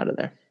gone out of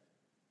there.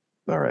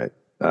 All right.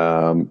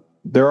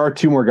 There are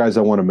two more guys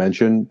I want to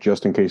mention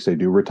just in case they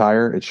do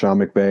retire. It's Sean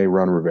McVay,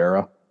 Ron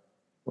Rivera.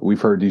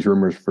 We've heard these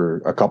rumors for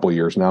a couple of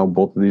years now,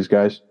 both of these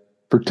guys,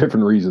 for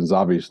different reasons,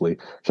 obviously.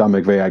 Sean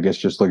McVay, I guess,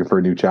 just looking for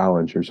a new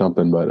challenge or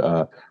something.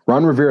 But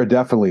Ron Rivera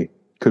definitely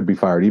could be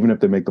fired, even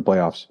if they make the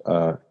playoffs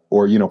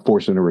or,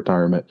 forced into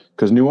retirement,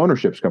 because new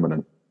ownership's coming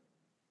in.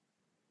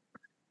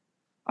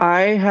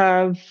 I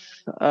have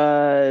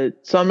so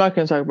I'm not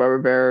going to talk about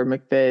Rivera or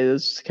McVay.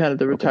 This is kind of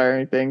the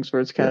retiring things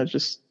where it's kind of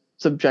just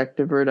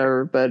subjective or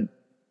whatever. But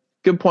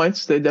good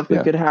points. They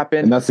definitely could happen.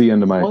 And that's the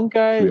end of my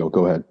spiel.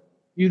 Go ahead.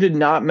 You did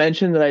not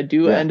mention that I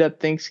do end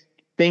up thinks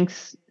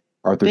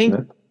Arthur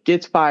Smith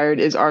gets fired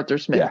is Arthur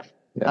Smith.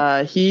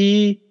 Yeah.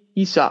 He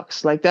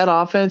sucks. Like, that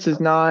offense is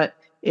not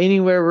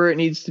anywhere where it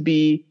needs to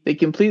be. They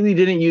completely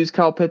didn't use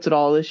Kyle Pitts at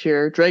all this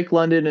year. Drake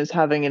London is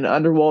having an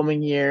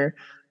underwhelming year.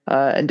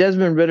 And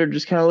Desmond Ridder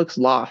just kind of looks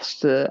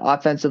lost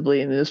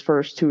offensively in his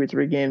first 2 or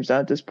 3 games now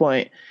at this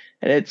point.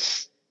 And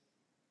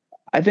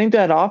I think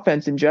that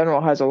offense in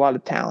general has a lot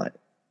of talent.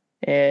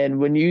 And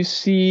when you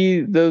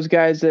see those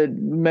guys that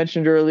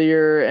mentioned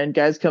earlier and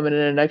guys coming in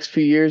the next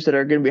few years that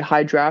are going to be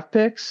high draft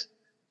picks,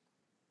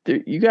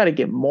 you got to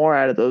get more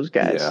out of those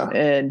guys. Yeah.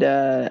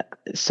 And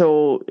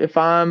so if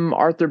I'm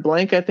Arthur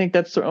Blank, I think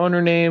that's their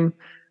owner name.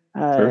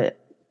 Sure.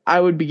 I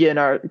would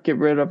get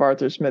rid of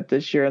Arthur Smith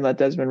this year and let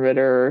Desmond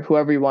Ridder or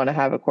whoever you want to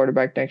have a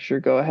quarterback next year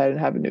go ahead and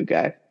have a new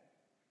guy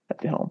at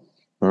the helm.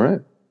 All right.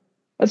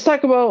 Let's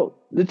talk about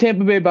the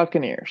Tampa Bay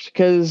Buccaneers,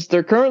 because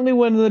they're currently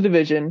winning the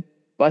division,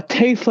 but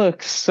they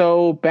look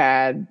so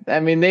bad. I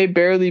mean, they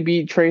barely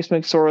beat Trace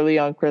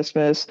McSorley on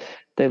Christmas.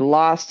 They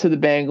lost to the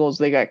Bengals.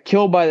 They got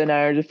killed by the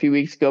Niners a few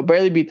weeks ago,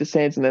 barely beat the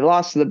Saints, and they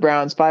lost to the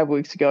Browns 5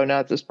 weeks ago now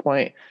at this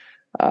point.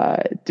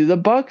 Do the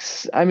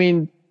Bucs, I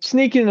mean,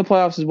 sneaking in the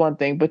playoffs is one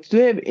thing, but do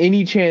they have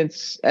any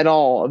chance at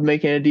all of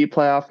making a deep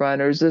playoff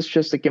run, or is this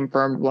just a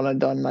confirmed one and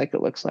done like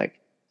it looks like?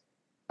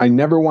 I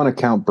never want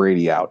to count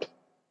Brady out,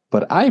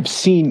 but I've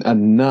seen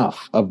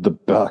enough of the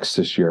Bucs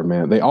this year,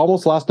 man. They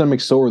almost lost to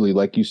McSorley,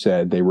 like you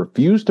said. They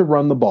refuse to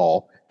run the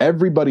ball.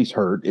 Everybody's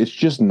hurt. It's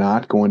just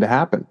not going to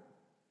happen.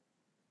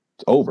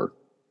 It's over.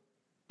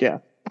 Yeah.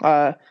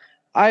 I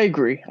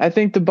agree. I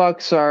think the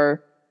Bucs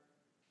are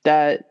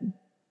that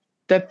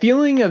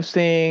feeling of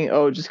saying,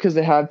 oh, just because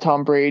they have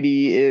Tom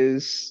Brady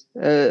is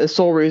a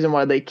sole reason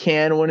why they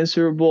can win a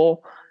Super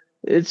Bowl.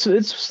 It's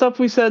stuff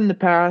we said in the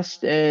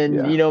past,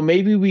 and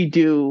maybe we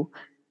do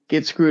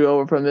get screwed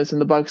over from this,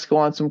 and the Bucs go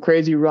on some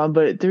crazy run.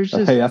 But there's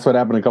just that's what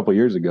happened a couple of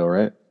years ago,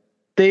 right?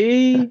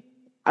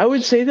 I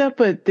would say that,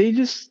 but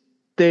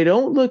they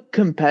don't look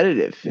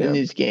competitive in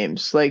these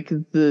games. Like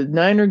the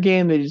Niner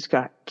game, they just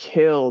got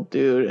killed,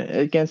 dude.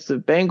 Against the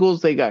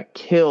Bengals, they got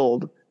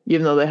killed.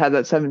 Even though they had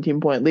that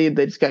 17-point lead,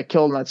 they just got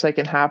killed in that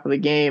second half of the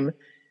game.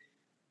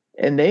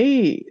 And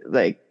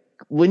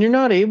when you're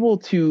not able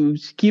to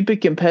keep it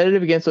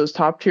competitive against those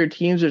top-tier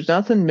teams, there's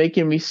nothing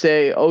making me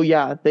say, oh,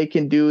 yeah, they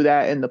can do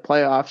that in the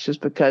playoffs just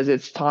because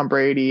it's Tom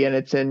Brady and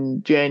it's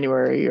in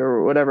January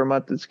or whatever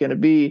month it's going to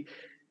be.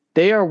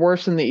 They are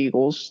worse than the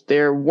Eagles.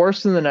 They're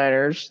worse than the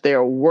Niners. They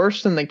are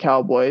worse than the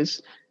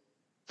Cowboys,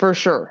 for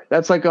sure.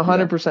 That's like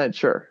 100%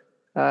 sure.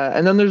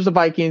 And then there's the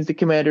Vikings, the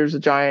Commanders, the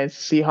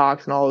Giants, the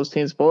Seahawks, and all those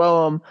teams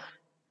below them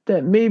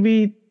that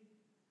maybe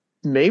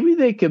maybe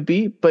they could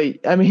beat, but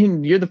I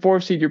mean, you're the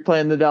 4th seed. You're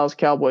playing the Dallas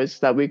Cowboys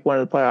that week 1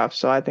 of the playoffs,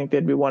 so I think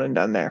they'd be one and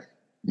done there.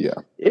 Yeah,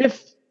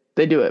 if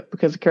they do it,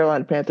 because the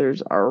Carolina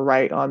Panthers are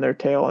right on their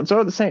tail, and so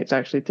are the Saints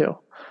actually too.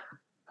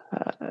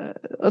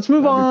 Let's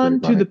move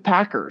on to the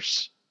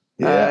Packers.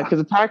 Yeah, because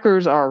the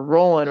Packers are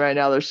rolling right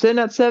now. They're sitting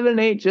at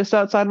 7-8, just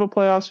outside of a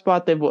playoff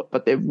spot.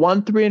 They've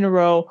won 3 in a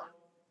row.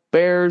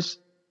 Bears,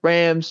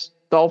 Rams,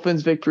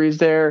 Dolphins victories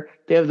there.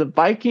 They have the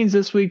Vikings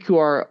this week, who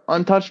are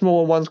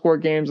untouchable in one-score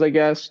games, I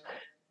guess.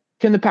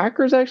 Can the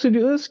Packers actually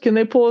do this? Can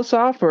they pull this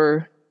off,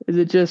 or is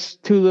it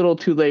just too little,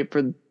 too late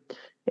for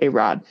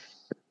A-Rod?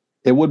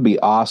 it would be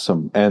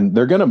awesome, and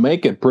they're going to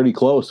make it pretty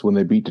close when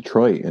they beat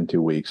Detroit in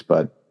 2 weeks,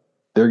 but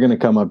they're going to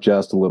come up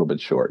just a little bit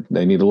short.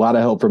 They need a lot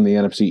of help from the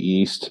NFC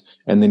East,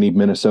 and they need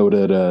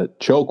Minnesota to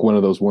choke one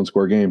of those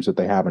one-score games that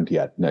they haven't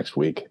yet next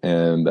week.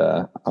 And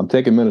I'm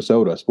taking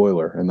Minnesota,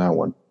 spoiler, in that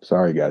one.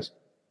 Sorry, guys.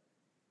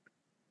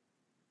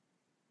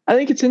 I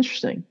think it's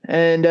interesting.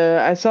 And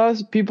I saw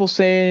people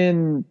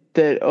saying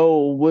that,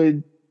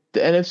 would the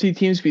NFC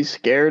teams be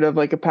scared of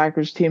like a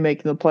Packers team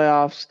making the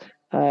playoffs?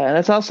 And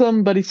I saw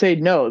somebody say,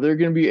 no, they're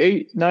going to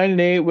be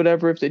 9-8,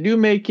 whatever. If they do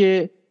make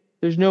it,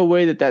 there's no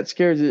way that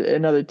scares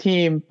another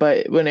team.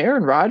 But when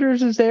Aaron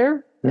Rodgers is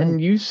there, and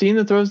you've seen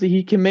the throws that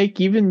he can make,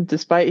 even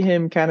despite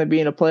him kind of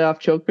being a playoff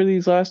choker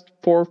these last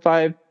 4,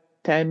 5,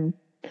 10,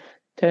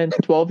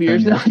 12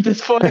 years now at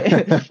this point,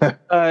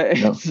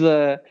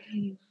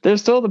 they're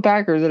still the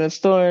Packers, and it's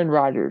still Aaron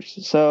Rodgers.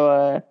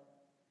 So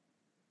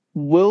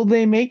will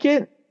they make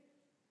it?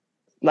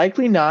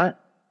 Likely not.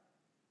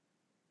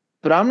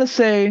 But I'm going to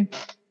say,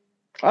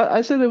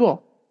 I say they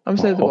will. I'm going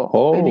to say they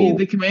will. They need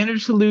the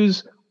Commanders to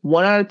lose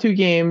 1 out of 2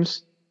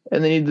 games,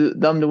 and they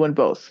need them to win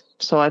both.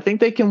 So I think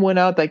they can win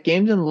out. That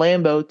game's in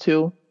Lambeau,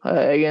 too,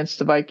 against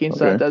the Vikings.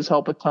 So that does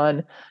help a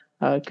ton,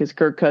 because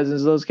Kirk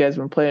Cousins, those guys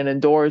have been playing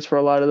indoors for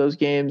a lot of those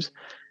games.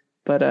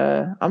 But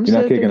I'm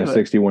You're not kicking a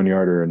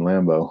 61-yarder in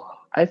Lambeau.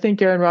 I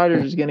think Aaron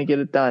Rodgers is going to get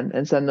it done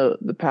and send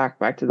the Pack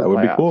back to the playoffs.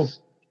 That would be cool.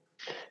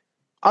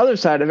 Other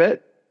side of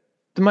it,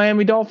 the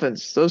Miami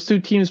Dolphins. Those 2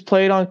 teams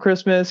played on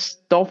Christmas.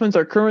 Dolphins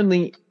are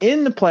currently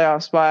in the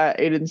playoff spot,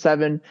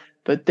 8-7.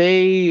 But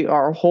they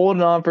are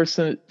holding on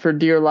for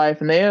dear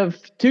life, and they have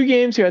 2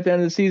 games here at the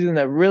end of the season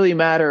that really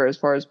matter as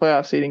far as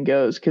playoff seeding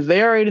goes, because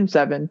they are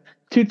 8-7.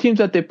 2 teams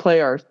that they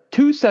play are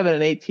 2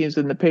 7-8 teams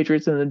in the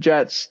Patriots and the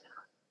Jets,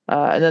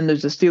 and then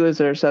there's the Steelers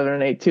that are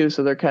 7-8 too,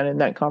 so they're kind of in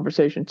that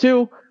conversation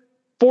too.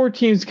 4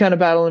 teams kind of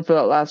battling for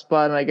that last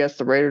spot, and I guess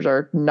the Raiders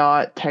are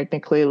not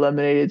technically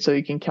eliminated, so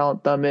you can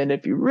count them in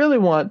if you really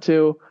want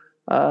to.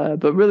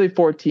 But really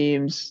 4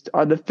 teams.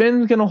 Are the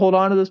Finns going to hold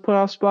on to this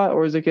playoff spot,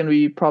 or is it going to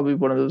be probably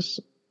one of those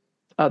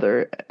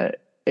other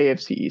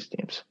AFC East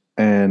teams?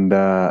 And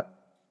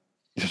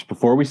just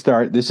before we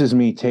start, this is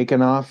me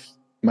taking off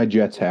my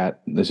Jets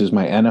hat. This is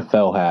my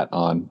NFL hat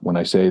on when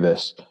I say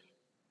this.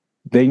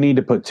 They need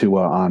to put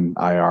Tua on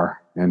IR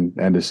and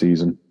end of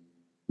season.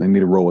 They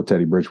need to roll with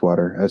Teddy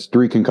Bridgewater. That's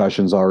 3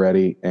 concussions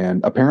already,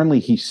 and apparently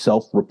he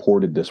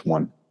self-reported this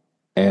one.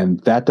 And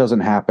that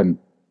doesn't happen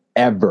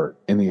ever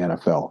in the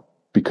NFL,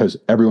 because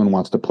everyone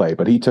wants to play,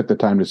 but he took the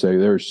time to say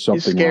there's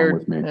something wrong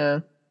with me. Yeah.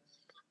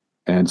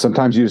 And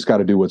sometimes you just got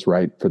to do what's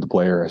right for the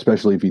player,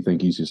 especially if you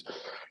think he's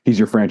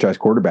your franchise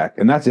quarterback.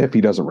 And that's if he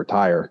doesn't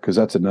retire, because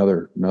that's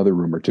another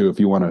rumor too. If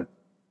you want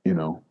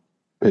to,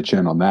 pitch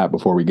in on that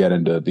before we get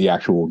into the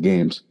actual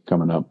games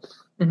coming up.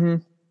 Mm-hmm.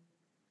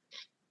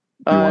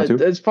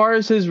 As far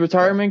as his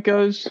retirement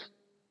goes,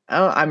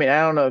 I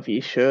don't know if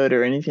he should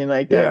or anything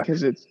like that,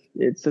 because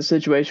it's a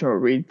situation where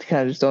we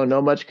kind of just don't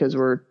know much because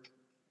we're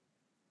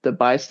the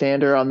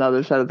bystander on the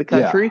other side of the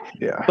country.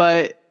 Yeah.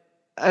 But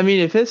I mean,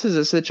 if this is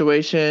a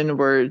situation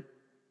where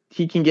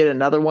he can get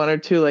another 1 or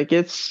 2,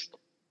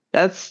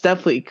 that's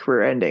definitely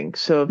career ending.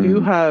 So if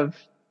you have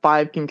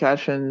 5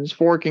 concussions,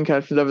 4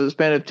 concussions over the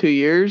span of 2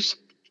 years,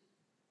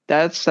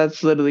 that's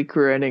literally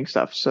career ending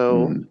stuff.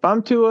 So if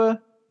I'm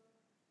Tua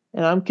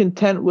and I'm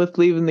content with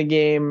leaving the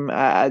game,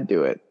 I'd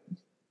do it.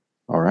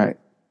 All right.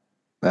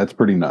 That's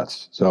pretty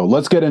nuts. So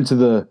let's get into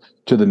the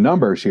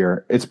numbers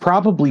here. It's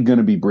probably going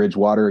to be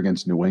Bridgewater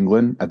against New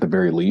England at the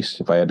very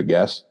least, if I had to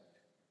guess.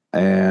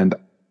 And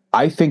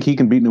I think he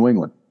can beat New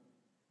England.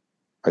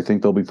 I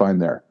think they'll be fine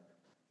there.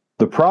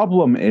 The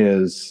problem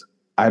is,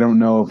 I don't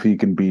know if he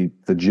can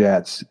beat the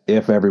Jets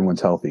if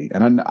everyone's healthy.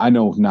 And I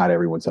know not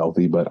everyone's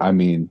healthy, but I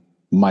mean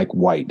Mike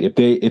White. If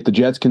the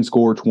Jets can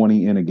score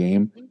 20 in a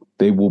game,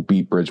 they will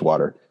beat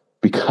Bridgewater.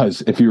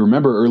 Because if you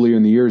remember earlier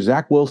in the year,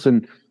 Zach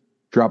Wilson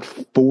dropped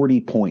 40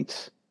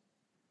 points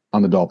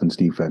on the Dolphins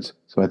defense.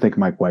 So I think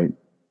Mike White,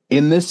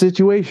 in this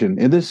situation,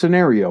 in this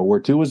scenario where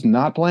Tua's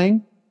not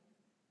playing,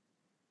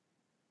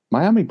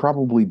 Miami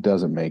probably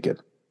doesn't make it.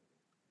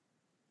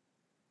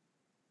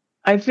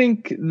 I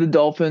think the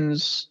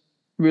Dolphins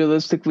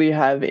realistically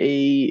have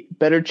a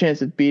better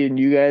chance of beating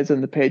you guys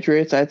than the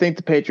Patriots. I think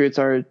the Patriots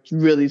are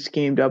really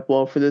schemed up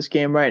well for this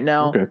game right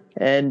now. Okay.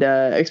 And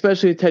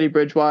especially Teddy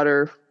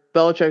Bridgewater.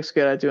 Belichick's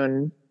good at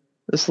doing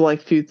the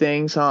select few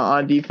things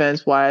on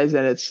defense wise,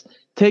 and it's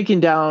taking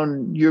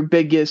down your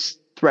biggest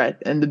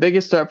threat. And the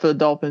biggest threat for the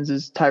Dolphins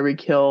is Tyreek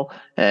Hill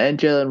and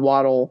Jalen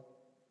Waddle.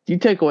 You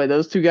take away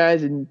those two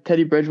guys and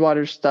Teddy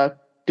Bridgewater's stuck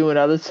doing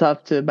other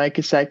stuff to Mike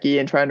Gesicki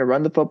and trying to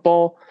run the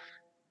football,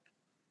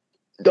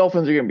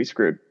 Dolphins are going to be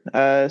screwed.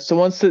 So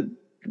once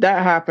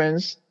that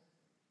happens,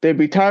 they'd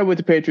be tied with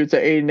the Patriots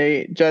at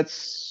 8-8.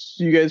 Jets,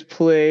 you guys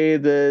play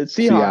the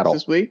Seahawks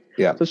this week.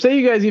 Yeah. So say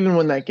you guys even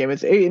win that game.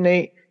 It's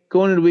 8-8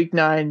 going into week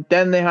 9.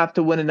 Then they have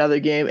to win another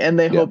game, and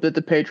they hope that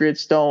the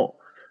Patriots don't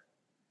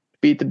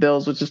beat the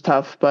Bills, which is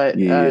tough. But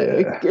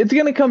it's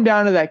going to come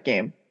down to that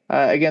game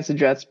against the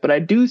Jets. But I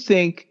do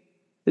think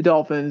the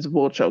Dolphins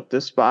will choke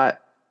this spot.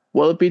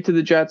 Will it be to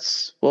the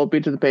Jets? Will it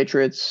be to the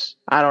Patriots?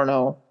 I don't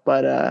know.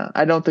 But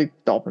I don't think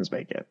the Dolphins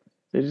make it.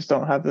 They just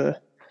don't have the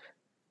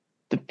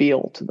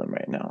feel to them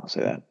right now. I'll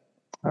say that.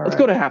 Let's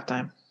go to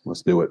halftime.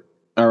 Let's do it.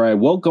 All right.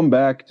 Welcome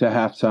back to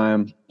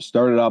halftime.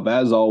 Started off,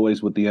 as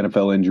always, with the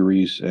NFL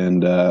injuries.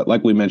 And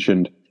like we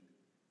mentioned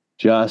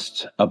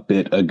just a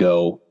bit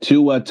ago,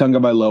 Tua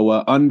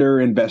Tagovailoa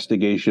under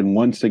investigation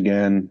once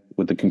again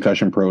with the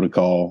concussion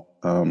protocol.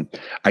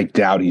 I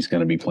doubt he's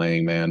going to be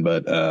playing, man.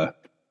 But,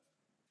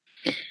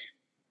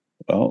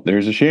 well,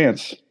 there's a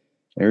chance.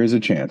 There is a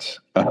chance.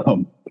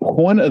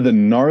 One of the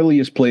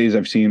gnarliest plays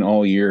I've seen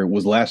all year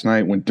was last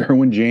night when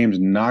Derwin James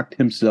knocked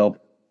himself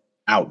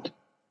out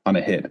on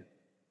a hit.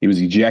 He was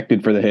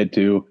ejected for the hit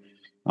too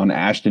on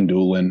Ashton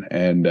Doolin,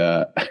 and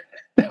that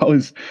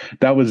was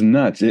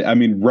nuts. I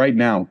mean, right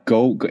now,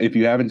 go if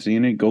you haven't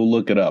seen it, go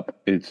look it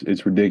up.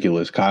 It's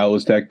ridiculous. Kyle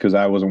was texting because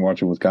I wasn't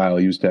watching with Kyle.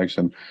 He was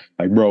texting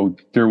like, "Bro,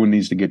 Derwin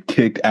needs to get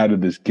kicked out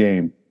of this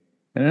game."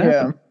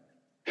 Yeah,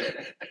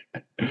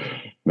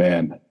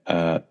 man.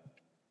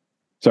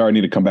 Sorry, I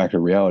need to come back to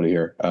reality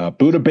here.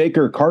 Buda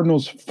Baker,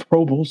 Cardinals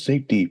Pro Bowl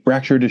safety,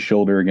 fractured his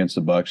shoulder against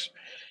the Bucs.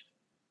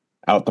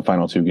 Out the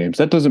final 2 games.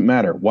 That doesn't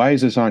matter. Why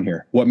is this on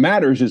here? What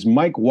matters is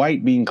Mike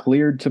White being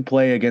cleared to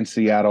play against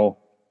Seattle.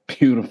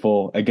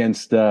 Beautiful.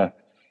 Against, all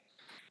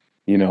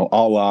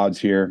odds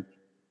here.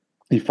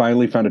 He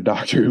finally found a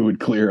doctor who would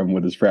clear him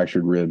with his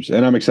fractured ribs.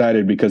 And I'm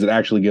excited because it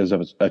actually gives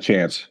us a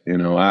chance.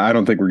 I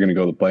don't think we're going to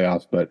go to the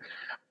playoffs, but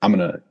I'm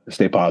going to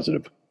stay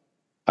positive.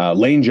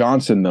 Lane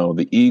Johnson, though,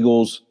 the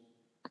Eagles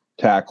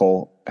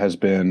tackle, has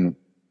been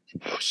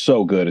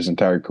so good his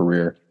entire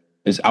career,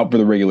 is out for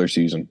the regular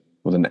season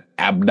with an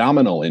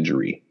abdominal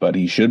injury, but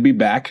he should be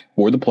back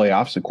for the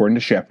playoffs, according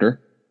to Schefter.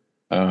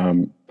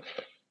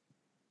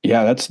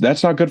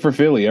 That's not good for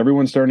Philly.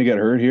 Everyone's starting to get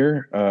hurt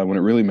here when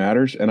it really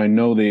matters, and I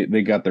know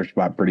they got their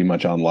spot pretty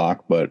much on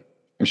lock, but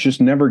it's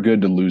just never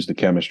good to lose the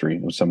chemistry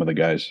with some of the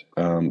guys.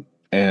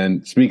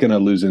 And speaking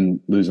of losing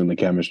the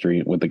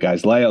chemistry with the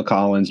guys, Lyle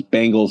Collins,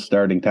 Bengals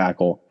starting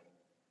tackle,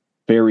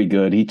 very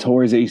good. He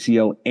tore his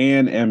ACL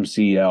and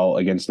MCL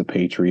against the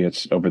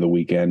Patriots over the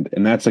weekend,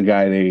 and that's a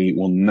guy they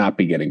will not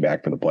be getting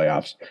back for the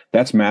playoffs.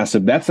 That's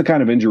massive. That's the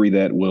kind of injury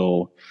that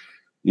will,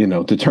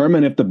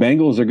 determine if the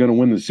Bengals are going to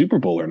win the Super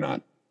Bowl or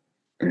not.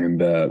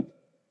 And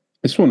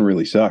this one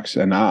really sucks.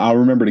 And I'll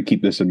remember to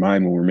keep this in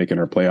mind when we're making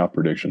our playoff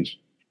predictions.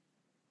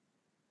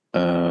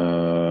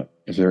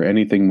 Is there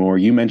anything more?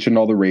 You mentioned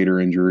all the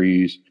Raider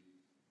injuries,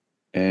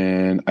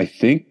 and I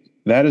think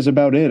that is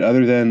about it,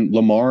 other than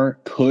Lamar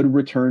could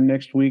return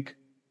next week,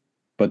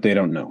 but they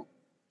don't know,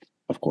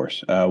 of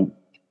course. We'll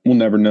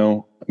never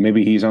know.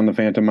 Maybe he's on the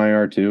Phantom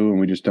IR too, and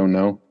we just don't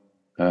know.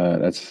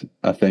 That's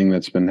a thing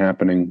that's been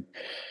happening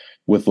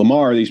with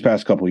Lamar these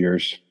past couple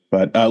years.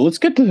 But let's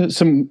get to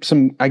some,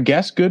 I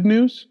guess, good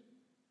news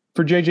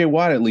for J.J.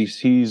 Watt, at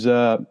least. He's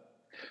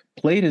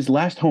played his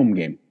last home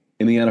game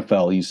in the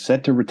NFL. He's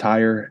set to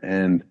retire,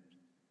 and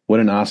what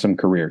an awesome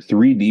career.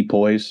 3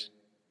 depoys.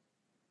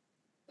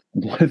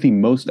 One of the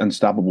most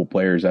unstoppable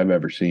players I've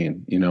ever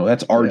seen.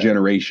 That's our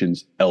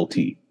generation's LT.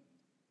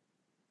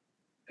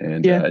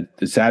 And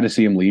it's sad to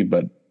see him leave,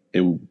 but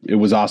it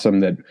was awesome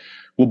that,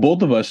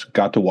 both of us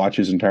got to watch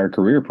his entire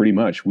career pretty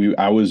much.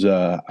 I was,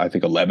 I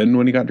think, 11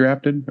 when he got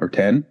drafted, or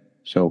 10.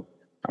 So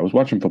I was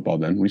watching football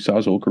then. We saw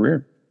his whole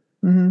career.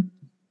 Mm-hmm.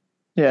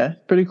 Yeah,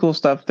 pretty cool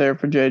stuff there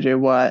for J.J.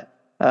 Watt.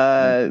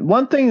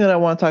 One thing that I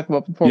want to talk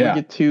about before we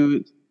get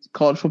to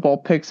college football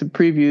picks and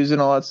previews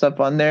and all that stuff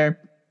on there,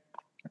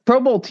 Pro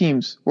Bowl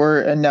teams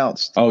were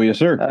announced. Oh, yes,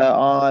 sir.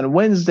 On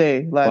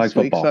Wednesday last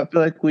week. So I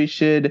feel like we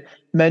should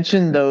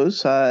mention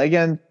those.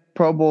 Again,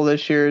 Pro Bowl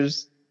this year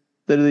is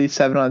literally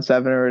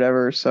 7-on-7 or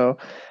whatever. So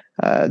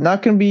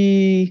not going to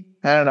be,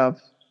 I don't know.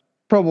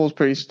 Pro Bowl is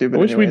pretty stupid.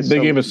 I wish they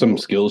gave us some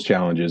skills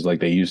challenges like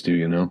they used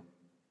to,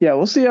 Yeah,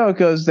 we'll see how it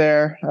goes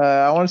there.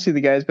 I want to see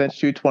the guys bench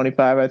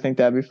 225. I think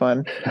that'd be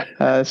fun.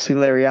 See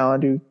Larry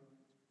Allen do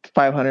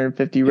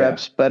 550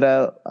 reps. But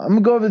I'm going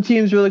to go over the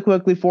teams really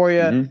quickly for you.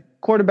 Mm-hmm.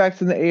 Quarterbacks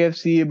in the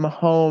AFC,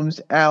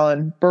 Mahomes,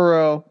 Allen,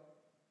 Burrow.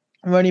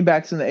 Running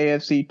backs in the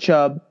AFC,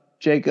 Chubb,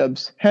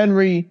 Jacobs,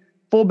 Henry.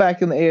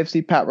 Fullback in the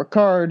AFC, Pat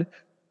Ricard.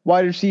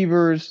 Wide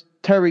receivers,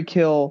 Tyreek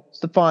Hill,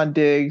 Stephon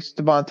Diggs,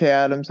 Devontae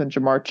Adams, and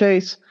Jamar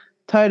Chase.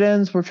 Tight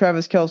ends were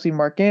Travis Kelce,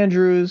 Mark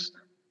Andrews.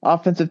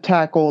 Offensive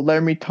tackle,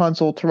 Laramie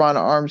Tunsil, Teron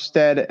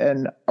Armstead,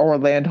 and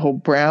Orlando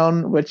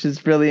Brown, which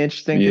is really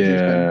interesting.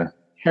 Yeah.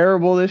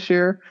 terrible this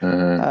year.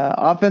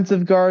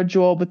 Offensive guard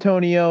Joel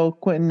Bitonio,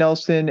 Quentin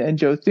Nelson, and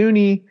Joe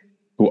Thuney.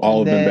 Who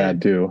all have been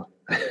bad too.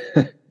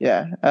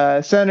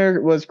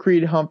 Center was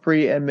Creed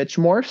Humphrey and Mitch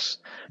Morse.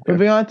 Okay.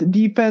 Moving on to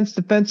defense.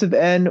 Defensive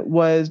end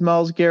was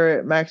Myles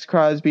Garrett, Max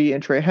Crosby,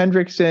 and Trey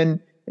Hendrickson.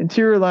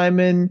 Interior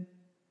lineman,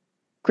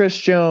 Chris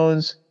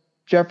Jones,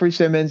 Jeffrey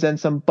Simmons, and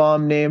some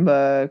bum named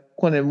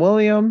Quinnen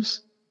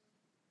Williams.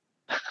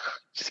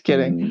 Just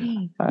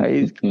kidding.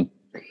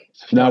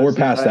 No, we're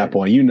past that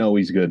point. You know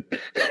he's good.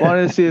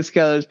 Wanted to see if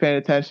Skeller's paying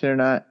attention or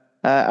not.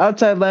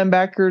 Outside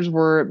linebackers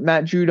were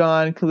Matt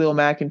Judon, Khalil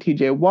Mack, and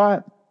TJ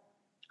Watt.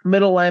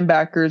 Middle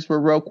linebackers were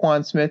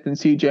Roquan Smith and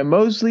CJ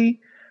Mosley.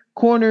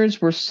 Corners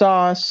were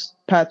Sauce,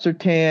 Pat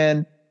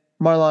Surtain,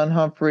 Marlon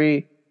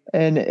Humphrey,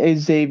 and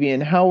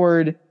Xavier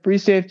Howard. Free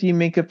safety,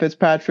 Minka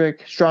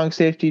Fitzpatrick. Strong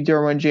safety,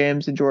 Derwin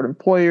James and Jordan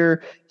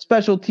Poyer.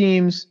 Special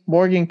teams,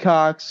 Morgan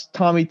Cox,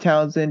 Tommy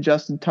Townsend,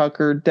 Justin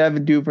Tucker,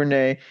 Devin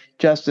Duvernay,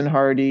 Justin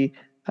Hardy.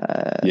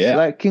 So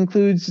that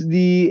concludes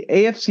the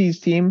AFC's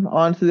team.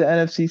 On to the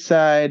NFC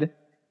side,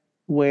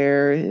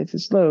 where if it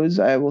slows,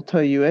 I will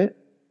tell you it.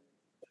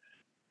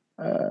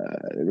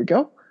 There we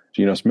go.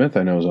 Geno Smith,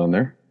 I know, is on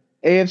there.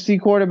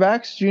 AFC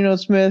quarterbacks, Geno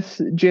Smith,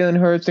 Jalen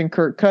Hurts, and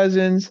Kirk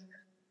Cousins.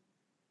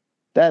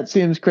 That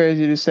seems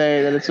crazy to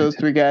say that it's those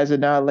three guys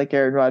and not like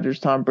Aaron Rodgers,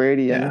 Tom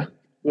Brady, and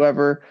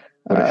whoever.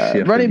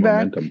 Running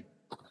back, momentum.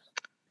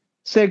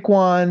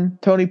 Saquon,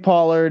 Tony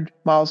Pollard,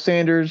 Miles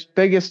Sanders.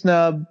 Biggest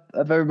snub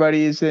of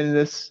everybody is in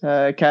this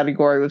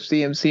category with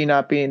CMC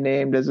not being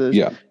named as a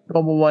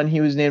normal one. He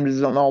was named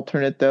as an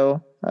alternate,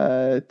 though.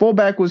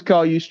 Fullback was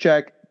Kyle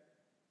Juszczyk.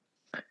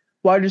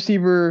 Wide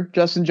receiver,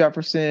 Justin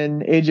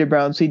Jefferson, A.J.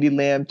 Brown, C.D.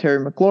 Lamb,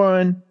 Terry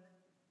McLaurin.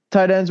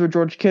 Tight ends were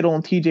George Kittle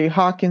and T.J.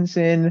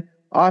 Hawkinson.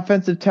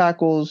 Offensive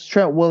tackles,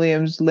 Trent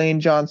Williams, Lane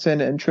Johnson,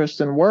 and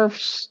Tristan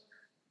Wirfs.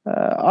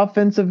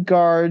 Offensive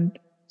guard,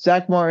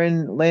 Zach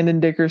Martin,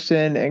 Landon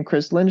Dickerson, and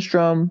Chris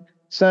Lindstrom.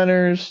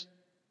 Centers,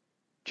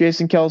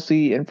 Jason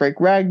Kelsey and Frank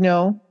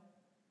Ragnow.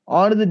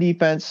 On to the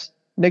defense,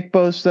 Nick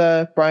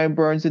Bosa, Brian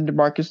Burns, and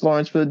DeMarcus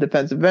Lawrence for the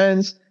defensive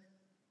ends.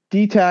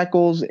 D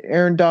tackles,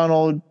 Aaron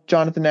Donald,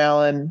 Jonathan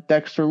Allen,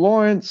 Dexter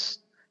Lawrence.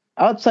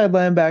 Outside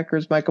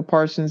linebackers, Michael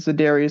Parsons,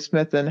 Zadarius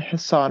Smith, and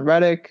Hassan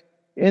Reddick.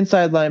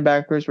 Inside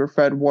linebackers were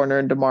Fred Warner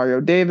and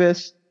Demario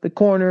Davis. The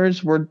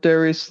corners were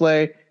Darius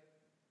Slay,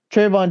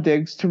 Trayvon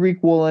Diggs,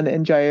 Tariq Woolen,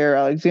 and Jair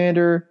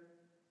Alexander.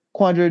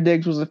 Quandre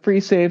Diggs was a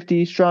free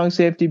safety. Strong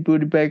safety,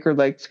 Budda Baker,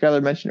 like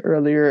Skylar mentioned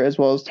earlier, as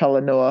well as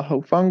Talanoa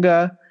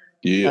Hufanga.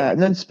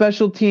 And then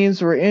special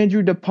teams were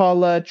Andrew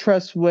DePaula,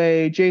 Tress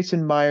Way,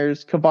 Jason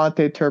Myers,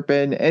 Cavante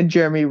Turpin, and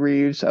Jeremy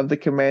Reeves of the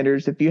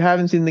Commanders. If you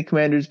haven't seen the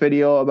Commanders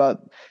video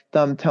about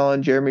them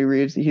telling Jeremy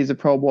Reeves that he's a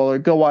Pro Bowler,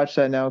 go watch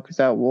that now because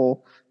that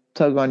will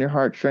tug on your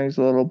heartstrings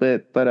a little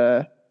bit.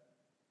 But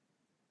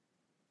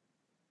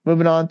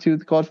moving on to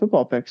the college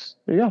football picks.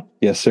 There you go.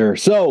 Yes, sir.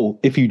 So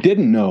if you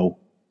didn't know,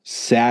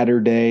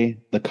 Saturday,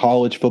 the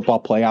college football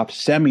playoff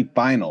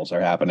semifinals are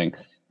happening.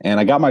 And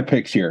I got my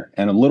picks here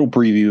and a little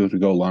preview to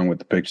go along with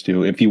the picks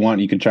too. If you want,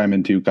 you can chime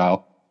in too,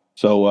 Kyle.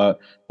 So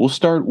we'll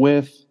start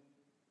with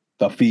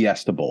the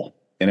Fiesta Bowl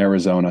in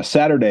Arizona.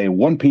 Saturday,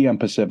 1 p.m.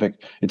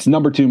 Pacific. It's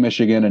number 2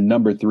 Michigan and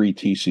number 3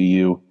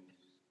 TCU.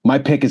 My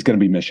pick is going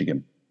to be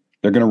Michigan.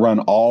 They're going to run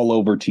all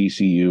over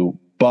TCU,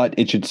 but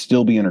it should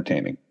still be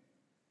entertaining.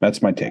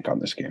 That's my take on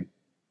this game.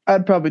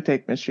 I'd probably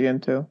take Michigan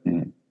too.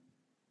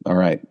 All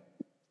right.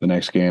 The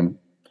next game,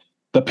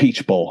 the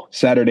Peach Bowl,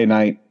 Saturday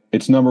night.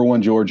 It's number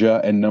 1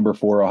 Georgia and number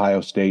 4 Ohio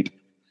State.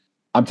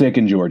 I'm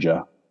taking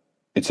Georgia.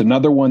 It's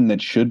another one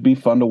that should be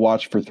fun to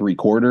watch for 3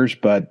 quarters,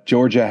 but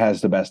Georgia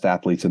has the best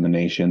athletes in the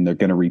nation. They're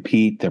going to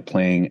repeat. They're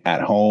playing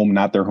at home,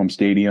 not their home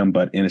stadium,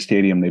 but in a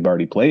stadium they've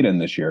already played in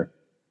this year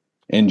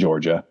in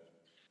Georgia.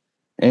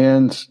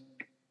 And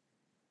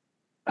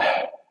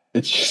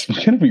it's just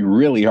going to be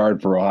really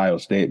hard for Ohio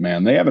State,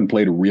 man. They haven't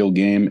played a real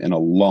game in a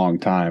long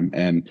time.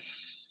 And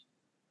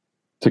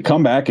to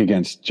come back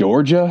against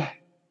Georgia,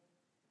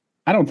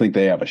 I don't think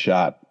they have a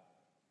shot.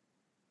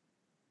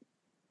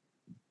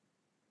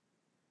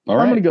 All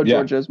right. I'm going to go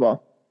Georgia as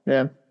well.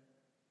 Yeah.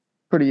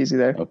 Pretty easy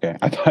there. Okay.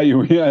 I thought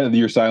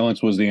your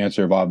silence was the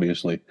answer of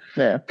obviously.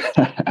 Yeah.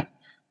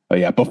 But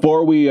yeah,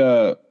 before we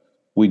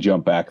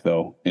jump back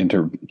though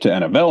to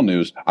NFL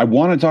news, I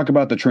want to talk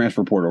about the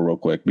transfer portal real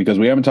quick because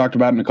we haven't talked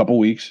about it in a couple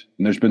weeks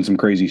and there's been some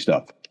crazy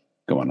stuff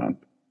going on.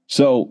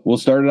 So we'll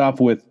start it off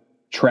with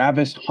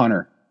Travis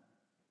Hunter,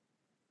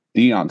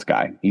 Deion's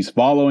guy. He's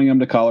following him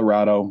to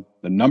Colorado,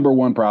 the number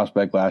 1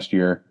 prospect last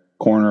year,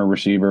 corner,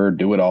 receiver,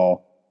 do it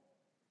all.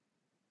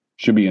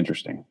 Should be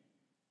interesting.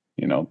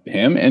 You know,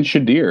 him and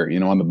Shadir,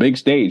 on the big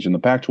stage in the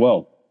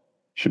Pac-12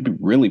 should be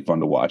really fun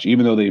to watch,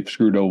 even though they've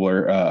screwed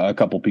over a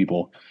couple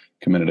people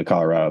committed to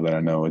Colorado that I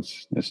know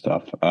it's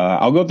tough.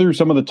 I'll go through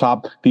some of the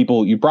top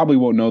people. You probably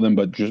won't know them,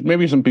 but just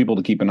maybe some people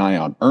to keep an eye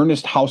on.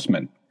 Ernest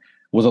Hausman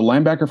was a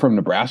linebacker from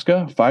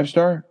Nebraska,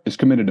 5-star, is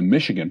committed to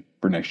Michigan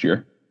for next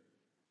year.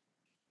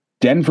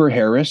 Denver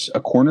Harris, a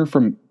corner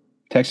from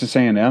Texas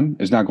A&M,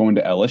 is now going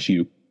to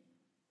LSU.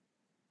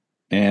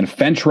 And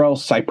Fentrell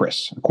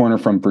Cypress, a corner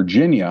from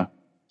Virginia,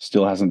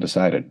 still hasn't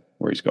decided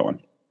where he's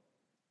going.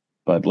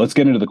 But let's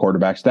get into the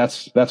quarterbacks.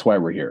 That's why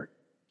we're here,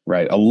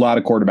 right? A lot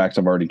of quarterbacks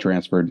have already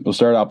transferred. We'll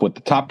start off with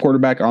the top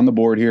quarterback on the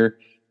board here,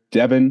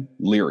 Devin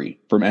Leary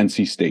from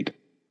NC State.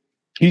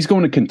 He's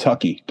going to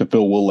Kentucky to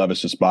fill Will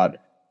Levis's spot.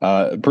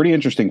 Pretty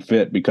interesting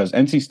fit because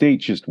NC State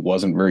just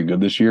wasn't very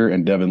good this year,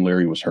 and Devin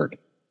Leary was hurt.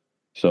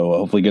 So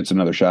hopefully gets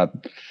another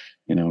shot,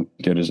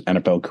 get his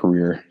NFL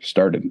career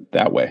started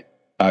that way.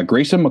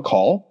 Grayson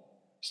McCall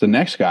is the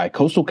next guy,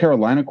 Coastal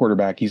Carolina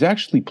quarterback. He's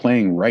actually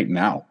playing right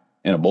now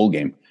in a bowl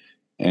game.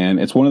 And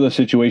it's one of those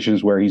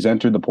situations where he's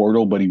entered the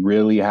portal, but he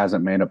really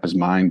hasn't made up his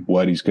mind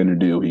what he's going to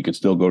do. He could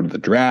still go to the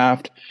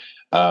draft.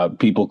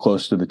 People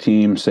close to the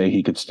team say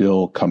he could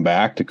still come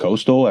back to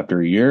Coastal after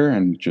a year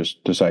and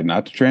just decide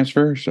not to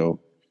transfer. So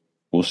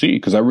we'll see,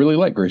 because I really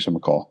like Grayson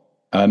McCall.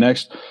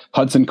 Next,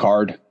 Hudson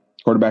Card,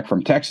 quarterback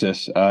from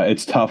Texas.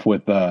 It's tough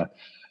with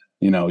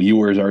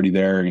Ewers already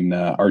there and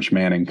Arch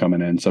Manning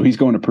coming in. So he's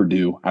going to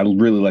Purdue. I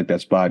really like that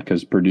spot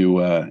because Purdue,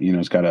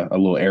 has got a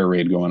little air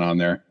raid going on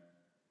there.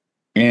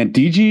 And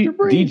DJ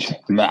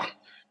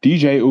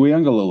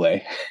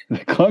Uiagalelei, the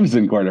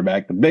Clemson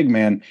quarterback, the big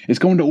man, is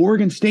going to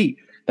Oregon State.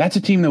 That's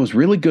a team that was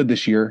really good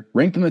this year,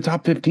 ranked in the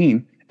top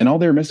 15, and all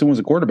they were missing was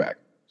a quarterback.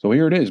 So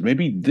here it is.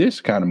 Maybe this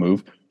kind of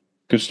move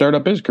could start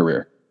up his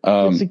career.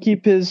 Gets to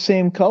keep his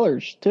same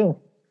colors, too.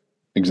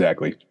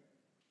 Exactly.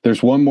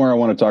 There's one more I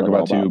want to talk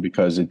about, too,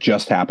 because it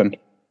just happened.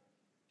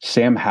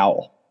 Sam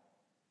Howell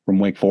from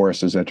Wake Forest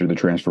has entered the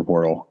transfer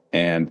portal,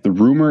 and the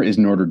rumor is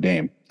Notre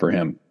Dame for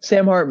him.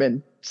 Sam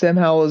Hartman. Sam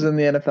Howell is in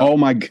the NFL. Oh,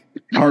 my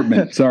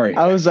Hartman. Sorry.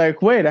 I was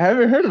like, wait, I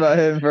haven't heard about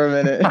him for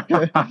a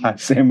minute.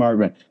 Sam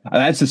Hartman.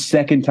 That's the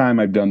second time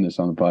I've done this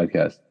on the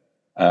podcast.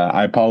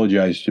 I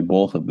apologize to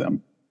both of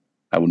them.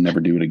 I will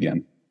never do it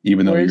again,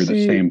 even though you're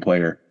the same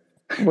player.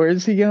 Where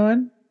is he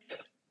going?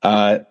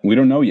 We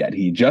don't know yet.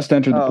 He just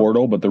entered the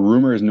portal, but the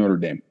rumor is Notre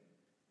Dame.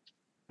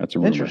 That's a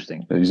rumor.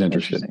 Interesting. That he's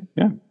interested.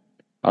 Yeah.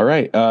 All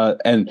right.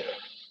 And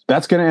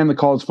that's going to end the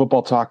college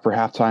football talk for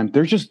halftime.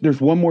 There's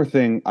one more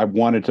thing I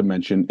wanted to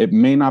mention. It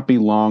may not be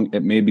long.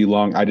 It may be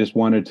long. I just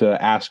wanted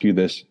to ask you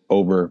this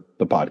over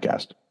the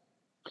podcast.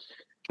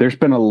 There's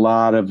been a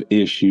lot of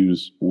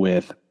issues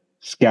with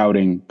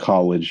scouting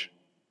college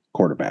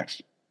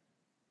quarterbacks.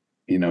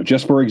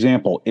 Just for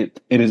example,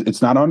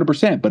 it's not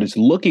 100%, but it's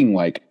looking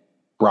like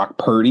Brock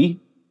Purdy,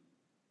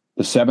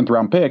 the 7th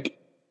round pick,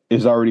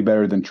 is already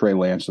better than Trey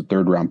Lance, the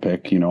 3rd round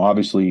pick.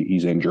 Obviously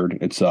he's injured.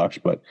 It sucks,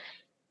 but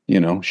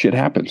shit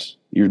happens.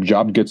 Your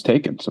job gets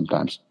taken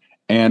sometimes.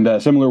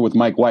 And similar with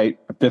Mike White,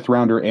 a 5th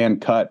rounder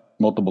and cut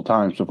multiple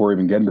times before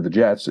even getting to the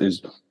Jets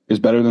is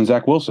better than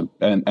Zach Wilson.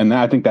 And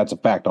I think that's a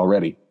fact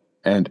already.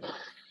 And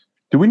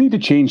do we need to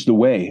change the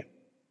way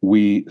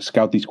we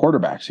scout these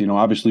quarterbacks?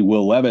 Obviously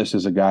Will Levis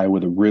is a guy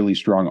with a really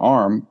strong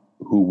arm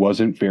who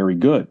wasn't very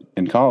good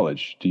in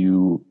college.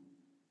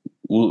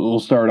 We'll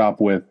start off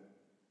with,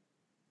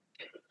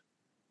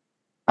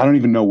 I don't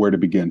even know where to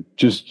begin.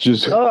 Just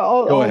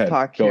I'll go ahead.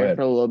 Talk here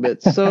for a little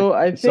bit. So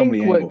I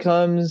think what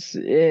comes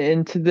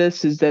into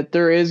this is that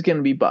there is going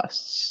to be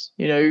busts.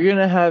 You're going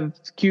to have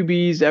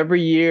QBs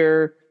every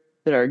year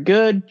that are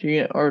good,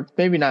 or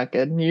maybe not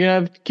good. You're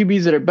going to have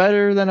QBs that are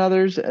better than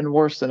others and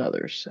worse than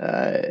others.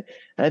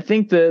 I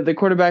think the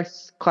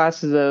quarterbacks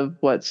classes of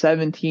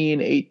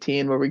 17,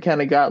 18, where we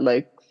kind of got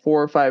like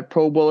 4 or 5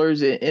 Pro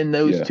Bowlers in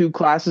those 2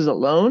 classes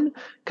alone,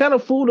 kind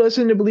of fooled us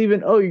into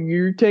believing,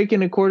 you're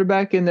taking a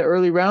quarterback in the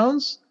early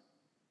rounds,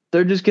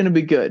 they're just going to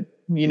be good,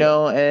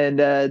 and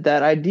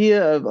that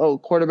idea of,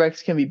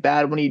 quarterbacks can be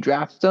bad when you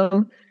draft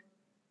them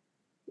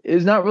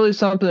is not really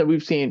something that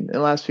we've seen in the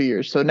last few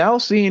years. So now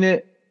seeing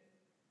it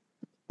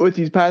with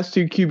these past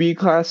 2 QB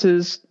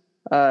classes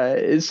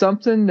is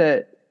something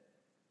that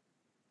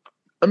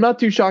I'm not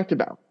too shocked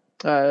about.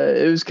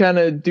 It was kind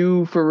of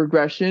due for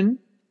regression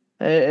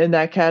in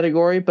that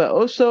category, but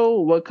also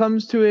what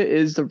comes to it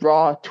is the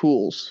raw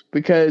tools,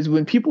 because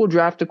when people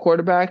draft a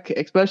quarterback,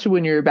 especially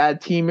when you're a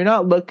bad team, you're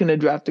not looking to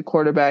draft a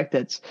quarterback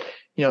that's,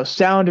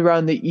 sound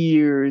around the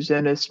ears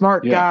and a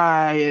smart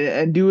guy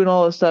and doing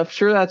all this stuff.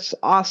 Sure, that's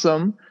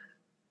awesome,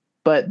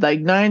 but like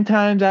 9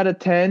 times out of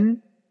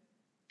 10,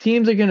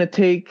 teams are going to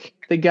take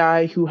the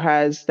guy who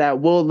has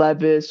that Will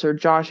Levis or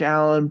Josh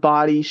Allen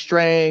body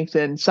strength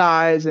and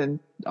size and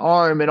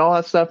arm and all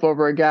that stuff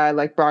over a guy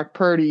like Brock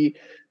Purdy,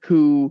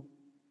 who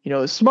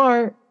is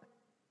smart,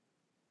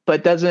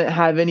 but doesn't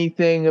have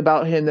anything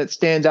about him that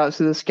stands out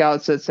to the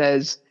scouts that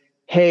says,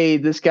 hey,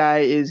 this guy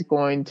is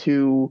going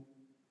to,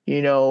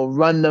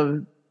 run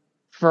them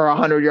for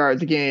 100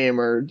 yards a game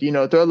or,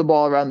 throw the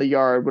ball around the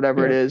yard,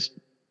 whatever it is.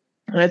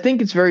 And I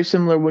think it's very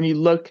similar when you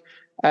look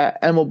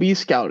at MLB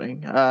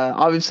scouting.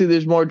 Obviously,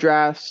 there's more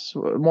drafts,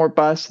 more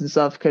busts and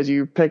stuff because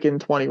you're picking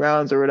 20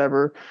 rounds or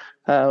whatever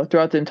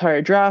throughout the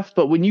entire draft.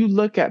 But when you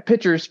look at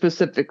pitchers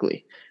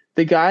specifically,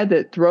 the guy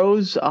that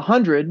throws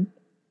 100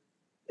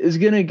 is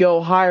going to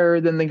go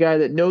higher than the guy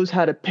that knows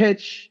how to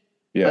pitch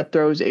that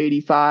throws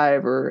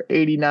 85 or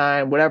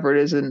 89, whatever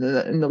it is in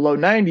the low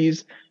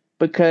 90s,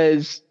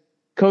 because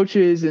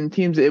coaches and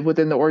teams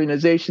within the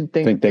organization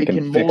think they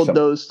can mold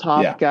those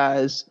top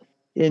guys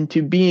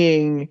into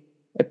being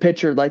a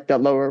pitcher like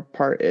that lower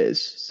part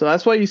is. So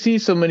that's why you see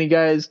so many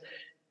guys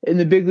in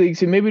the big leagues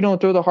who maybe don't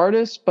throw the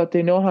hardest, but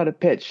they know how to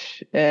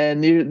pitch.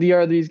 And they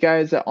are these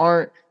guys that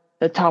aren't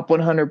the top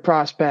 100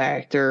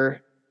 prospect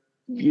or,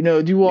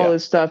 do all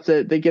this stuff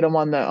that they get them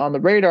on the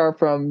radar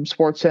from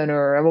SportsCenter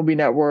or MLB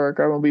Network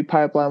or MLB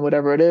Pipeline,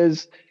 whatever it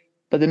is,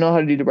 but they know how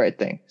to do the right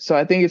thing. So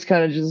I think it's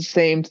kind of just the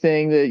same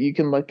thing that you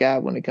can look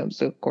at when it comes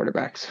to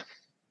quarterbacks.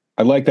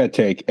 I like that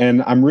take.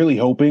 And I'm really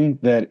hoping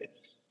that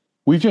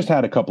we've just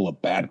had a couple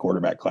of bad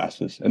quarterback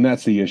classes, and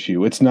that's the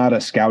issue. It's not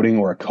a scouting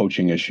or a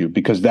coaching issue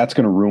because that's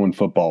going to ruin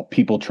football.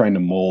 People trying to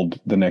mold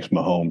the next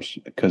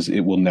Mahomes because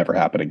it will never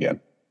happen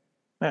again.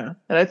 Yeah.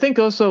 And I think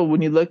also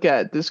when you look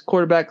at this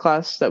quarterback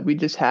class that we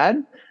just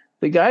had,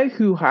 the guy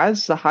who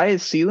has the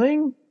highest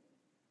ceiling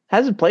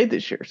hasn't played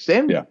this year.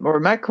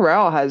 Matt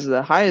Correa has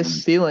the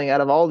highest ceiling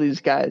out of all these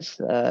guys.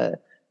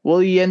 Will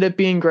he end up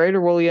being great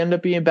or will he end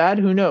up being bad?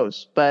 Who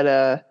knows?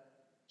 But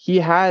he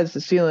has the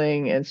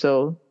ceiling, and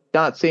so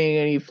not seeing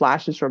any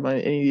flashes from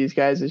any of these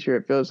guys this year,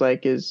 it feels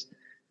like it's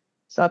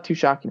not too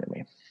shocking to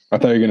me. I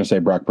thought you were going to say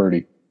Brock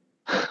Purdy.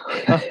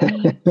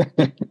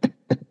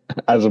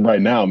 As of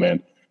right now,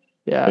 man.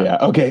 Yeah.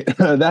 Okay.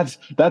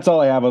 That's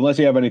all I have. Unless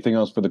you have anything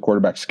else for the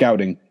quarterback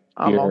scouting.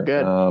 I'm all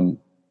good.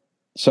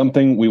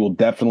 Something we will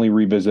definitely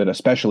revisit,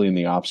 especially in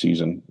the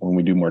offseason when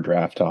we do more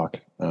draft talk.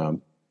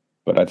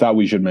 But I thought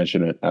we should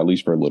mention it at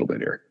least for a little bit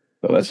here.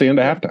 So that's the end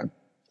of halftime.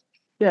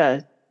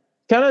 Yeah.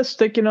 Kind of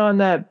sticking on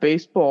that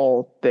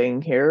baseball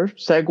thing here.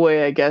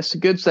 Segue, I guess. A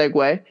good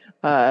segue.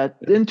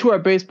 Into our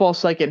baseball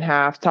second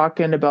half,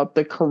 talking about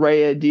the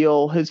Correa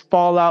deal, his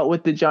fallout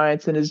with the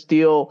Giants and his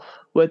deal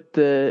with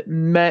the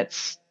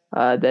Mets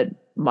that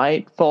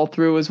might fall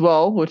through as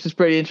well, which is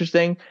pretty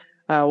interesting.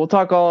 We'll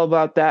talk all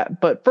about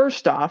that. But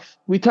first off,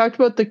 we talked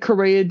about the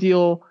Correa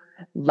deal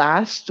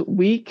last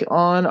week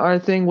on our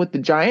thing with the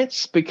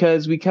Giants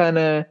because we kind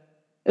of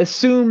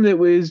assumed it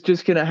was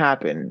just going to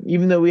happen.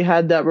 Even though we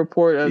had that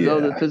report of,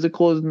 the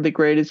physical isn't the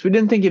greatest, we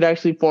didn't think it'd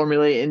actually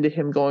formulate into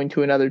him going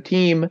to another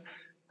team.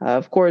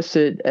 Of course,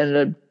 it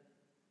ended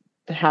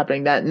up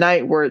happening that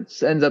night where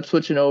it ends up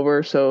switching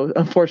over. So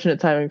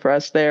unfortunate timing for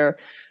us there.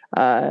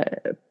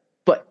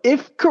 But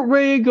if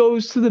Correa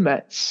goes to the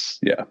Mets,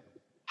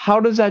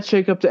 how does that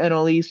shake up the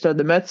NL East? Are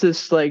the Mets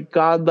this like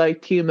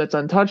godlike team that's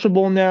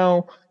untouchable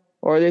now,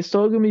 or are they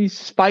still going to be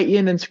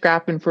fighting and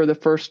scrapping for the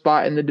first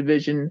spot in the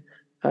division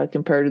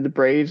compared to the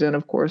Braves and,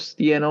 of course,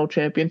 the NL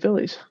champion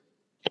Phillies?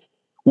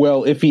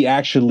 Well, if he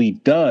actually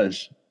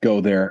does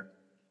go there,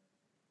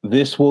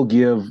 this will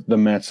give the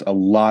Mets a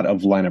lot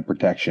of lineup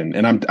protection,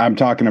 and I'm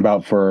talking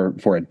about for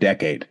a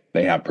decade.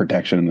 They have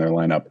protection in their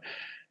lineup.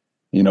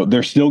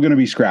 They're still going to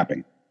be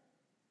scrapping.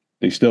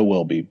 They still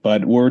will be,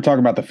 but we're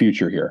talking about the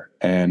future here.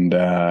 And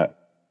that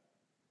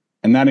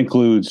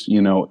includes,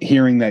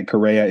 hearing that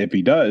Correa, if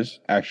he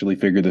does actually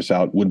figure this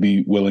out, would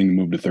be willing to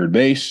move to third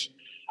base.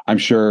 I'm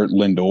sure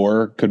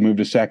Lindor could move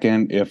to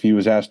second if he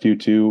was asked to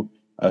too,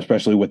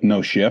 especially with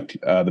no shift.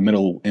 The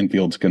middle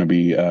infield's going to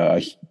be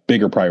a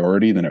bigger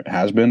priority than it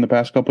has been the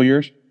past couple of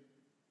years.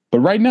 But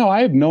right now,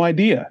 I have no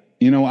idea.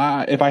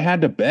 If I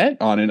had to bet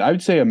on it, I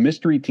would say a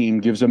mystery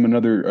team gives them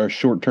another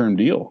short-term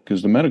deal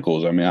because the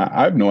medicals, I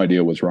have no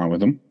idea what's wrong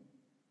with him.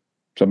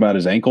 Something about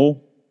his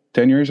ankle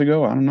 10 years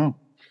ago? I don't know.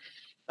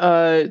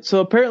 So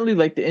apparently,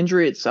 like, the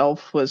injury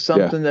itself was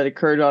something that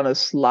occurred on a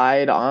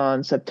slide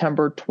on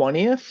September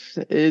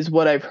 20th, is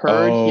what I've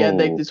heard. He had,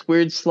 like, this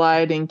weird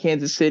slide in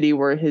Kansas City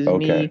where his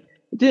knee,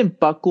 it didn't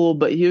buckle,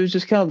 but he was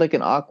just kind of like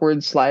an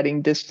awkward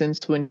sliding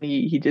distance when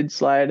he did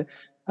slide.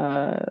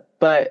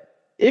 But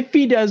if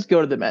he does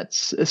go to the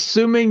Mets,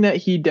 assuming that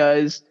he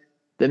does,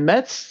 the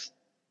Mets,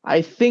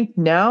 I think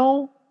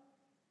now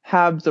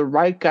have the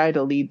right guy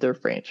to lead their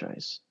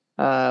franchise.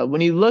 When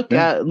you look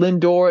at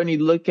Lindor and you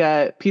look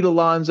at Pete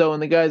Alonso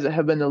and the guys that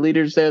have been the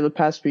leaders there the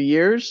past few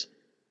years,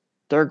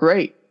 they're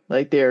great.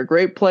 Like, they are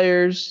great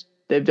players.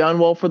 They've done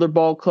well for their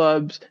ball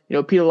clubs.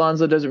 Pete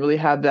Alonso doesn't really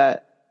have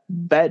that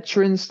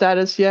veteran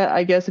status yet,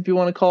 I guess, if you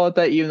want to call it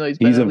that, even though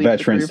he's a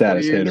veteran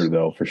status hitter,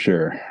 though, for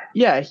sure.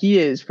 Yeah, he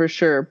is, for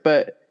sure.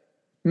 But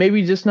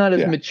maybe just not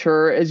as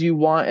mature as you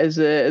want as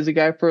a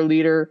guy for a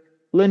leader.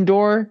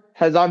 Lindor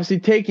has obviously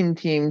taken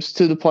teams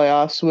to the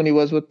playoffs when he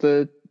was with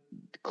the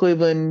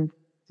Cleveland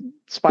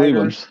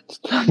Spiders.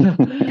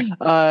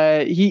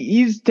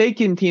 He's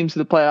taken teams to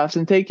the playoffs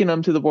and taken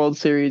them to the World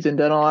Series and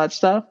done all that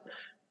stuff.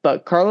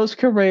 But Carlos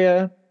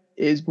Correa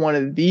is one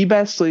of the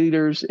best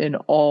leaders in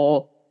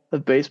all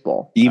of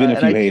baseball. Even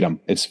if you hate him,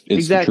 it's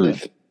exactly the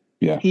truth.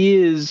 Yeah, he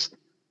is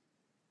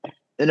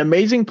an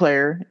amazing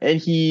player, and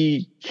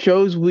he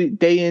shows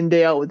day in,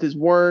 day out with his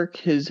work,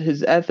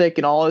 his ethic,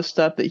 and all his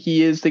stuff that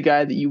he is the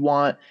guy that you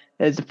want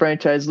as the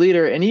franchise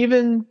leader. And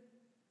even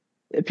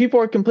people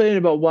are complaining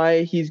about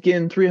why he's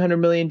getting $300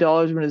 million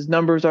when his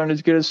numbers aren't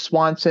as good as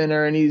Swanson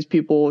or any of these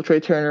people,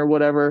 Trey Turner,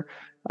 whatever.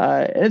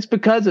 And it's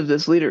because of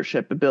this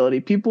leadership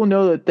ability. People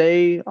know that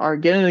they are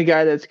getting a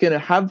guy that's going to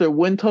have their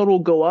win total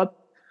go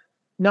up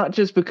not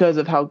just because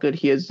of how good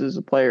he is as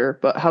a player,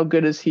 but how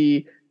good is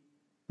he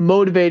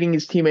motivating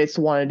his teammates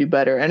to want to do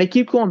better. And I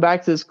keep going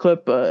back to this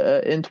clip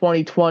in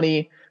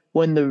 2020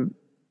 when the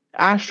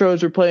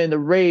Astros were playing the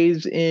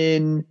Rays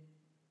in,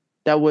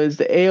 that was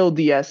the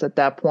ALDS at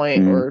that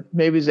point, or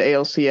maybe it was the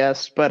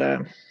ALCS, but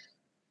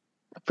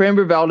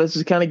Framber Valdez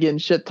is kind of getting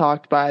shit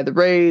talked by the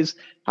Rays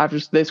after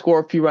they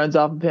score a few runs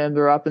off of him.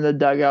 They're up in the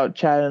dugout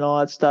chatting and all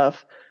that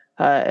stuff.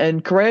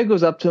 And Correa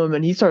goes up to him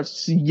and he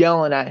starts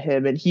yelling at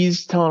him, and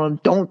he's telling him,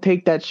 don't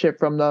take that shit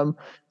from them.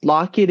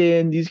 Lock it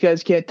in. These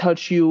guys can't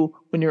touch you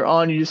when you're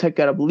on. You just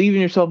got to believe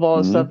in yourself, all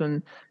this stuff.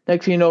 And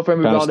next thing you know,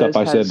 Framber Valdez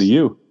stuff I said to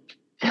you.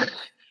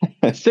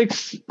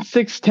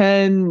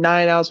 6-10,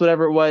 9 outs,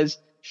 whatever it was,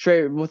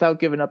 straight without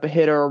giving up a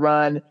hit or a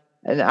run.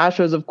 And the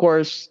Astros, of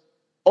course,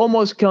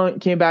 almost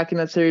came back in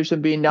that series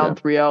from being down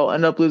 3-0,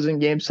 ended up losing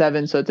game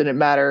 7, so it didn't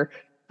matter.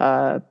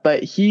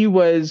 But he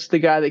was the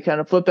guy that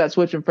kind of flipped that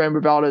switch in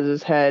Framber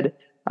Valdez's head.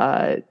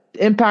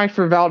 Impact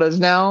for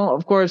Valdez now,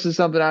 of course, is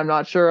something I'm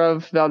not sure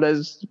of. Valdez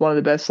is one of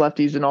the best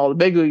lefties in all the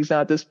big leagues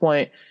now at this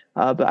point.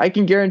 But I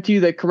can guarantee you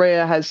that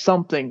Correa has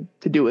something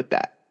to do with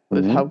that,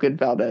 with how good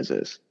Valdez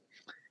is.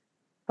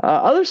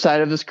 Other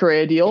side of this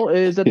Correa deal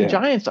is that the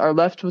Giants are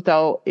left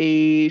without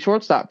a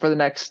shortstop for the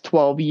next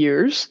 12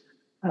 years.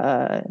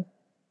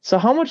 So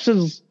how much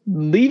does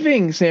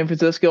leaving San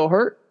Francisco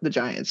hurt the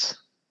Giants?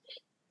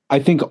 I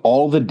think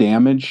all the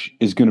damage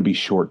is going to be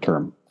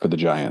short-term for the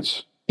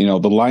Giants. The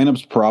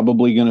lineup's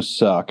probably going to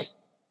suck.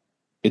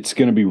 It's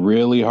going to be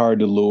really hard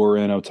to lure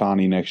in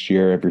Ohtani next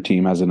year if your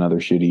team has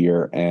another shitty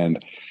year.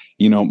 And,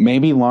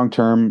 maybe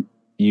long-term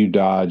you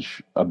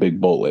dodge a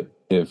big bullet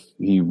if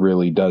he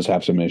really does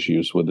have some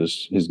issues with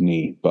his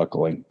knee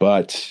buckling.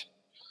 But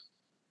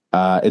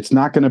it's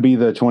not going to be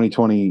the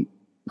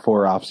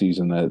 2024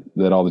 offseason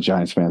that all the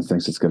Giants fans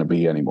thinks it's going to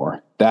be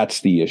anymore.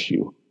 That's the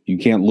issue. You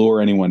can't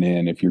lure anyone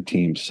in if your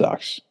team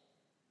sucks,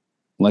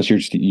 unless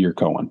you're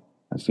Cohen.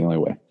 That's the only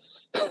way.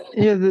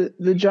 Yeah,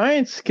 the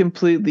Giants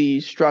completely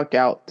struck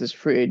out this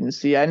free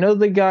agency. I know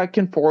they got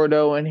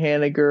Conforto and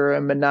Haniger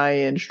and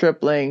Minaya and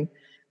Stripling,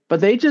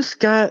 but they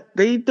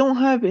don't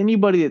have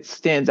anybody that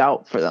stands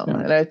out for them. Yeah.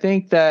 And I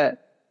think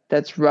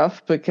that's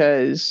rough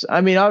because,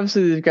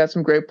 obviously they've got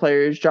some great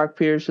players, Jock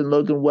Peterson,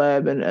 Logan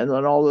Webb, and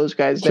all those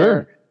guys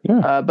there.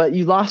 Yeah. But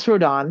you lost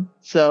Rodon,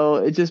 so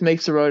it just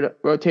makes the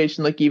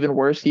rotation look even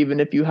worse, even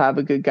if you have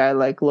a good guy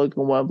like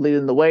Logan Webb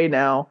leading the way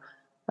now.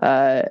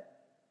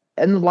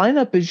 And the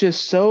lineup is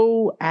just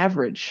so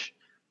average.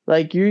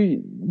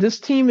 This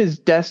team is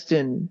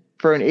destined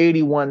for an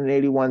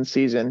 81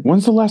 season.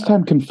 When's the last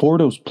time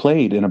Conforto's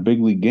played in a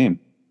big league game?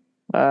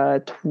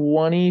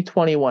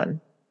 2021,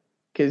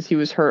 because he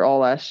was hurt all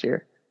last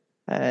year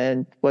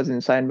and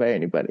wasn't signed by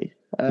anybody.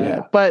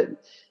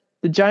 But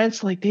the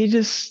Giants,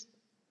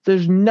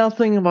 there's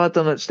nothing about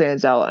them that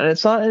stands out. And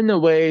it's not in the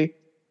way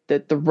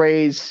that the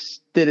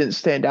Rays didn't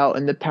stand out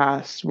in the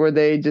past, where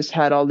they just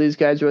had all these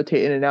guys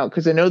rotate in and out.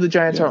 Because I know the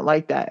Giants aren't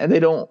like that, and they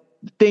don't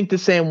think the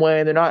same way,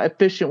 and they're not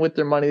efficient with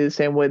their money the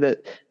same way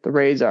that the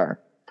Rays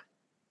are.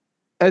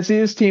 I see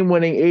this team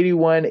winning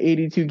 81,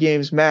 82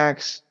 games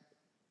max,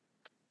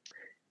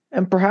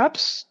 and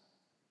perhaps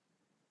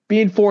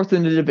being fourth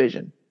in the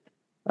division.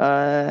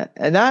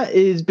 And that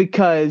is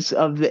because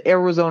of the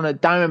Arizona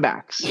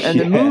Diamondbacks and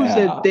the moves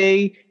that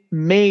they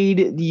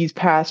made these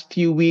past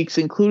few weeks,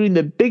 including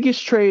the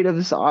biggest trade of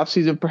this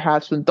offseason,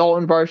 perhaps, when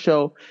Dalton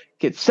Varsho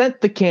gets sent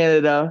to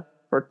Canada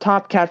for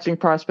top catching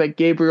prospect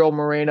Gabriel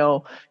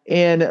Moreno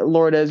and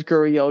Lourdes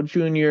Gurriel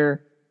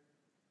Jr.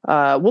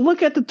 We'll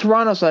look at the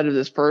Toronto side of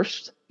this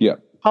first. Yeah.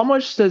 How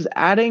much does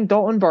adding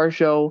Dalton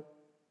Varsho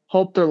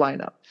help their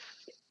lineup?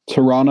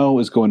 Toronto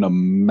is going to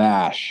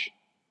mash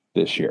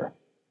this year.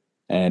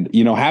 And,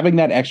 having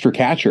that extra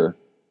catcher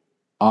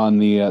on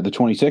the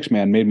 26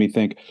 man made me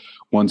think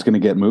one's going to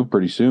get moved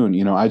pretty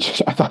soon. I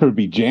thought it would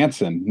be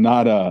Jansen,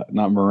 not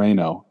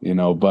Moreno,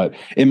 but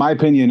in my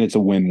opinion, it's a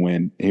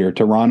win-win here.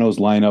 Toronto's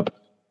lineup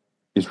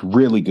is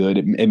really good.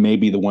 It may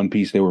be the one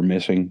piece they were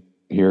missing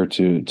here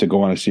to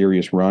go on a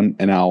serious run.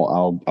 And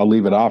I'll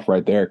leave it off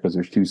right there because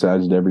there's two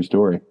sides to every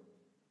story.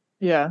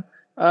 Yeah.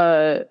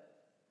 I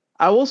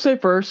will say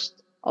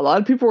first, a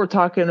lot of people were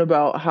talking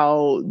about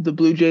how the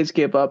Blue Jays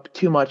gave up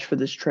too much for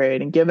this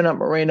trade, and giving up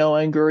Moreno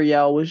and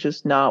Gurriel was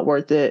just not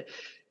worth it.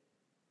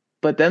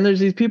 But then there's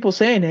these people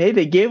saying, hey,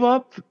 they gave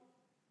up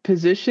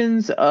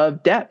positions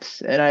of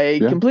depth. And I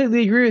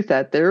completely agree with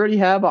that. They already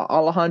have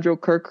Alejandro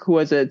Kirk, who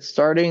was a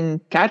starting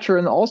catcher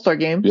in the All-Star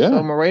game. Yeah.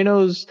 So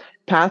Moreno's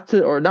path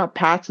to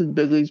the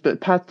big leagues,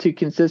 but path to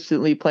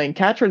consistently playing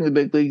catcher in the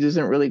big leagues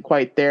isn't really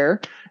quite there.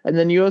 And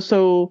then you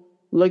also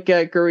look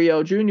at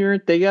Gurriel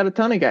Jr., they got a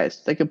ton of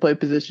guys that can play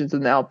positions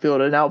in the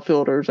outfield, and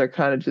outfielders are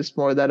kind of just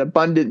more that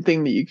abundant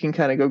thing that you can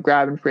kind of go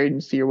grab in free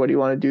agency or what do you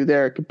want to do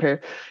there,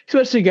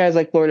 especially guys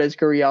like Lourdes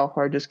Gurriel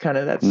are just kind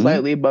of that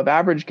slightly above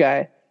average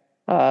guy.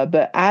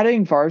 But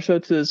adding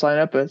Varsho to this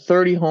lineup, a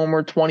 30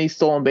 homer, 20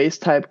 stolen base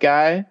type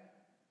guy,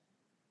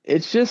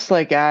 it's just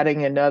like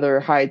adding another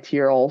high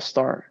tier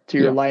all-star to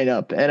your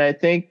lineup. And I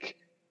think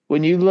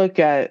when you look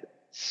at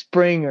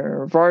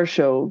Springer,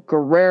 Varsho,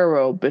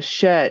 Guerrero,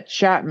 Bichette,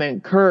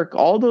 Chapman, Kirk,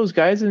 all those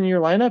guys in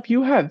your lineup,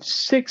 you have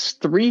 6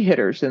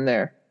 3-hitters in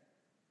there.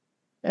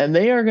 And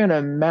they are going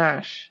to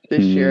mash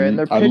this year. And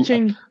they're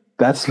pitching.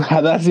 That's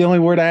the only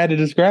word I had to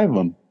describe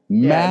them.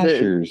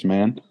 Mashers,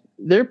 man.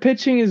 Their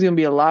pitching is going to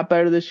be a lot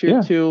better this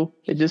year, too.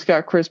 They just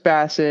got Chris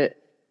Bassett.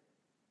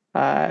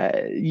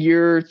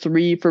 Year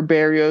 3 for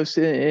Barrios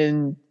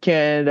in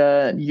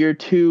Canada. Year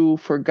 2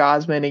 for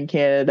Gosman in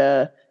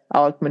Canada.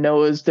 Alek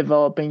Manoah is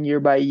developing year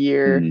by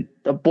year.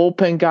 The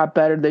bullpen got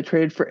better. They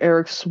traded for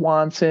Eric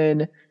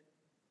Swanson.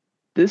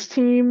 This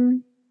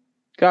team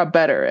got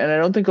better, and I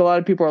don't think a lot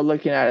of people are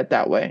looking at it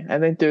that way. I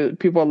think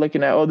people are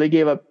looking at, they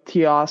gave up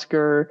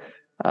Teoscar,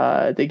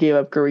 they gave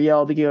up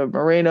Gurriel, they gave up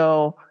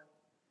Moreno,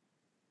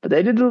 but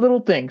they did the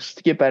little things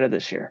to get better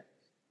this year.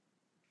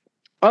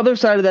 Other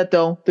side of that,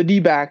 though, the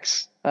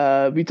D-backs.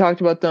 We talked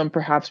about them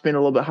perhaps being a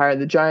little bit higher than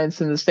the Giants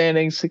in the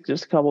standings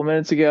just a couple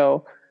minutes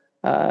ago.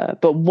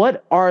 But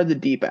what are the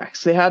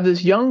D-backs? They have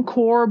this young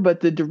core,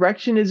 but the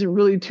direction isn't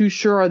really too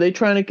sure. Are they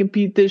trying to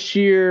compete this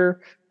year?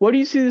 What do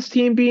you see this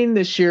team being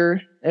this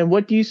year? And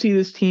what do you see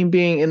this team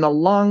being in the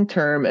long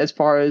term as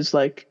far as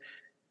like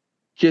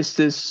just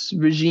this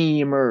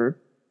regime or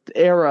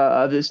era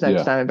of this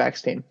next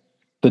Diamondbacks team?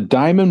 The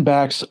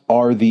Diamondbacks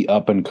are the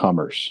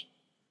up-and-comers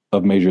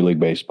of Major League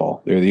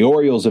Baseball. They're the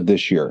Orioles of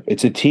this year.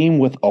 It's a team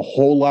with a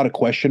whole lot of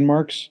question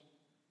marks,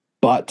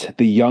 but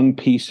the young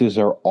pieces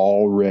are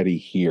already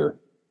here.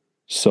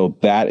 So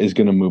that is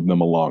going to move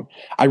them along.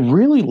 I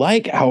really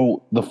like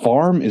how the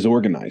farm is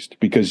organized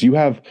because you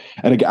have,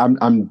 and again,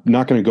 I'm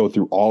not going to go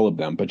through all of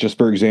them, but just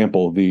for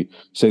example, the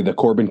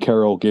Corbin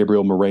Carroll,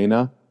 Gabriel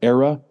Moreno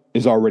era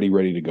is already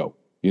ready to go,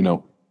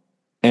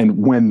 and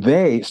when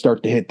they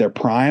start to hit their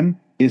prime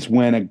is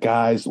when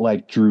guys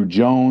like Drew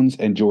Jones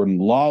and Jordan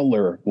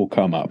Lawler will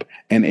come up.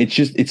 And it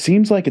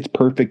seems like it's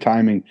perfect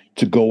timing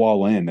to go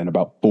all in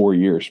about 4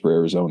 years for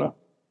Arizona.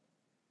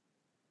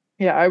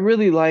 Yeah, I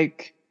really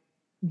like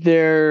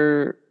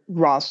their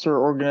roster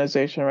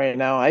organization right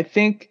now. I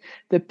think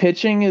the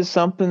pitching is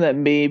something that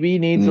maybe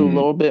needs a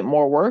little bit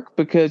more work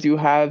because you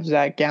have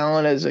Zach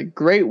Gallen as a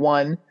great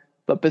one,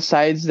 but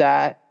besides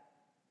that,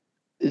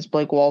 is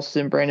Blake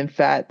Walston, Brandon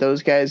Pfaadt,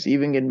 those guys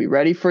even going to be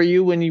ready for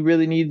you when you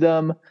really need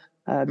them?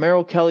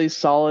 Merrill Kelly's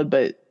solid,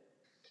 but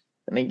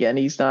and again,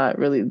 he's not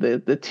really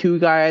the 2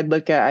 guy I'd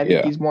look at. I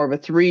think he's more of a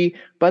 3.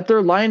 But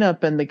their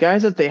lineup and the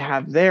guys that they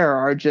have there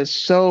are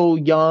just so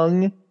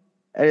young,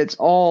 and it's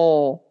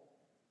all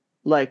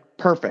like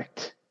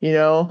perfect.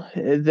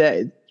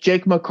 That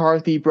Jake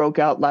McCarthy broke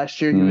out last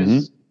year. He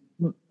was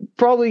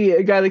probably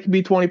a guy that could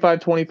be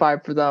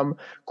 25-25 for them.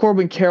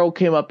 Corbin Carroll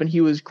came up and he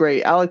was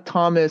great. Alek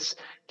Thomas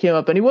came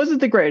up and he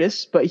wasn't the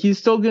greatest, but he's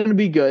still going to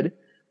be good.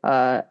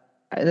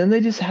 And then they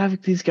just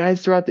have these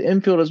guys throughout the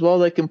infield as well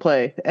that can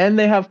play. And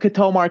they have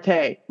Ketel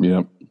Marte.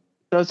 Yep.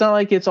 So it's not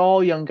like it's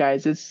all young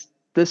guys. It's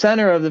the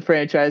center of the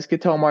franchise,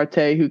 Ketel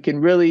Marte, who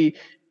can really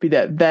be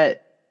that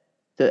vet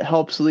that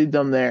helps lead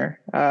them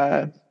there.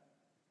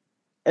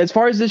 As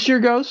far as this year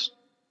goes,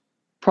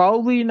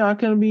 probably not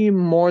going to be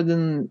more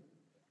than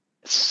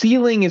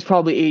ceiling is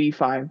probably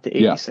 85 to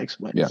 86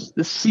 wins. Yeah.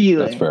 The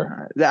ceiling. That's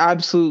fair. The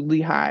absolutely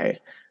high.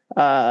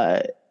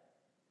 But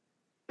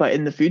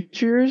in the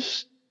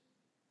futures,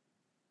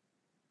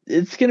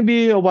 it's going to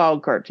be a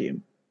wild card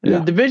team. Yeah.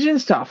 The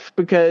division's tough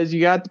because you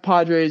got the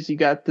Padres, you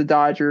got the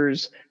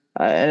Dodgers,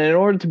 and in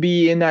order to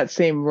be in that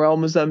same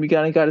realm as them, you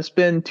got to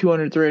spend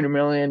 $200-300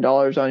 million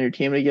on your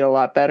team to get a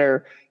lot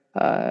better.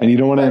 And you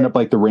don't want to end up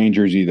like the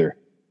Rangers either.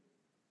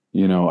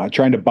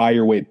 Trying to buy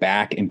your way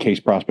back in case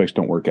prospects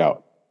don't work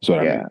out. Is what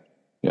I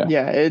mean.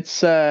 Yeah.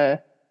 It's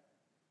but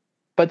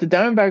the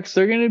Diamondbacks,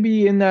 they're going to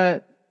be in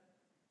that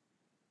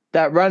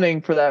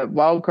running for that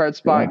wild card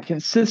spot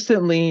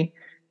consistently,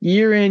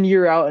 year in,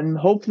 year out, and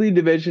hopefully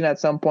division at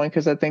some point,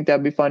 because I think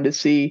that'd be fun to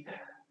see.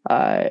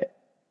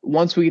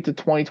 Once we get to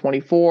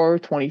 2024,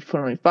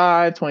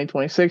 2025,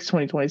 2026,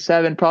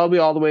 2027, probably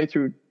all the way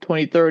through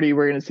 2030,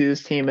 we're going to see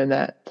this team in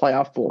that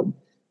playoff fold.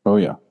 Oh,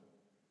 yeah.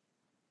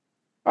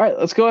 All right,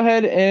 let's go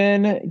ahead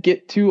and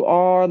get to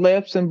our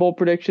layups and bold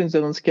predictions,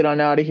 and let's get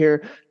on out of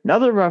here.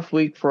 Another rough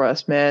week for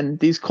us, man.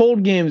 These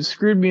cold games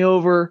screwed me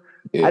over.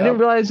 Yeah. I didn't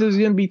realize it was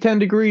going to be 10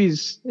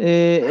 degrees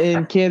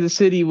in Kansas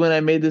City when I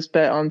made this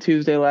bet on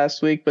Tuesday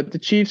last week, but the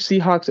Chiefs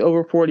Seahawks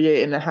over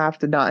 48.5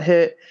 did not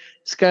hit.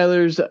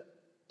 Skyler's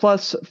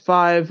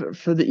 +5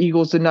 for the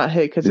Eagles did not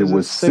hit because it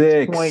was a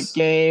 6-point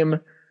game.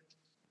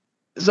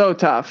 So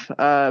tough.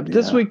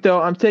 This week,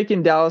 though, I'm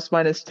taking Dallas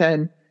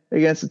 -10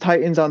 against the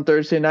Titans on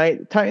Thursday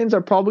night. Titans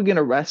are probably going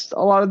to rest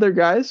a lot of their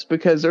guys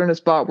because they're in a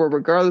spot where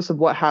regardless of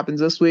what happens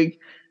this week,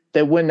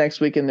 they win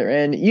next week and they're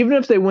in. Even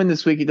if they win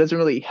this week, it doesn't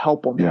really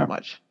help them that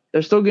much.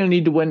 They're still going to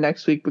need to win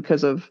next week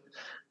because of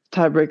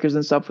tiebreakers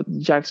and stuff with the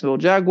Jacksonville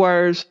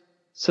Jaguars.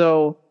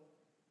 So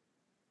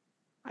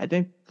I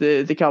think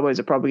the Cowboys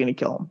are probably going to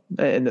kill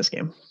them in this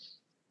game.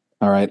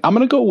 All right. I'm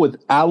going to go with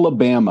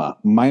Alabama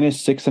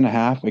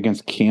 -6.5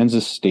 against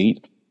Kansas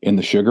State. in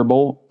the Sugar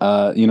Bowl.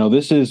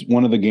 This is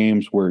one of the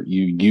games where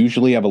you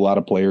usually have a lot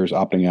of players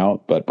opting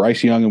out, but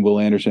Bryce Young and Will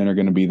Anderson are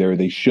going to be there.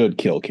 They should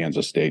kill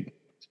Kansas State.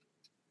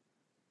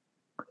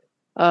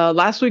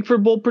 Last week for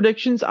bold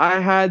predictions, I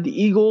had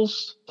the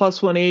Eagles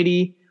plus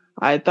 180.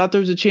 I thought there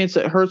was a chance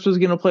that Hurts was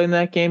going to play in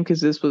that game because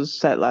this was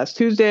set last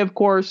Tuesday, of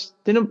course.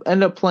 Didn't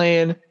end up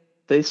playing.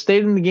 They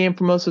stayed in the game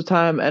for most of the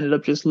time, ended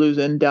up just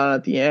losing down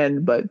at the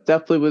end, but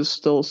definitely was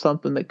still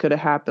something that could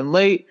have happened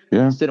late.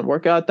 Yeah. Just didn't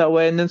work out that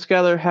way. And then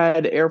Skyler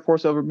had Air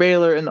Force over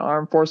Baylor in the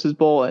Armed Forces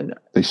Bowl, and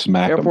they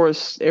smacked Air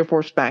Force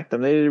smacked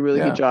them. They did a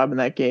really good job in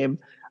that game.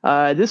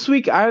 This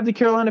week, I have the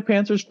Carolina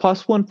Panthers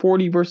plus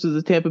 140 versus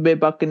the Tampa Bay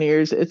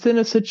Buccaneers. It's in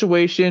a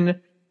situation,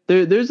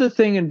 there's a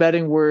thing in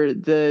betting where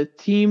the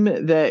team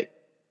that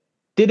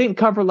didn't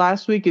cover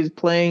last week is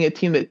playing a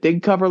team that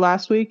did cover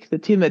last week. The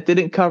team that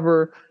didn't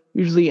cover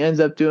usually ends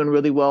up doing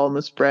really well in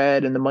the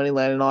spread and the money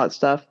line and all that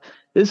stuff.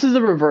 This is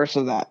the reverse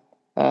of that.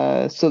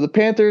 So the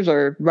Panthers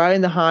are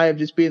riding the high of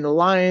just being the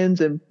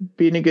Lions and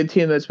being a good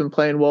team that's been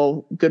playing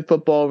good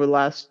football over the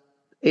last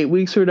 8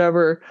 weeks or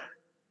whatever.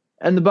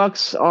 And the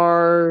Bucs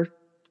are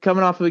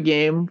coming off of a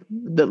game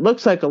that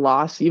looks like a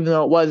loss, even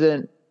though it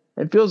wasn't.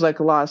 It feels like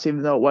a loss,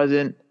 even though it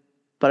wasn't.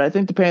 But I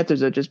think the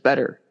Panthers are just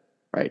better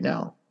right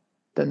now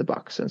than the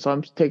Bucs, and so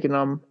I'm taking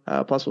them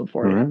plus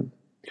 140. Right.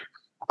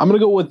 I'm going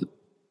to go with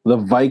the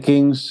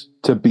Vikings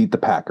to beat the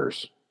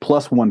Packers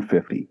plus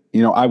 150.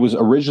 I was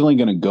originally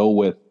going to go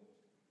with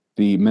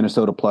the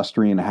Minnesota plus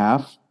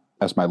 3.5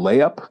 as my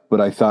layup,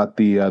 but I thought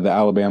the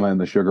Alabama and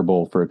the Sugar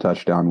Bowl for a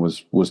touchdown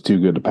was too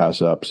good to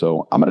pass up.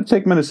 So I'm going to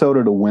take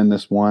Minnesota to win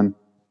this one.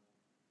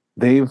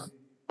 They've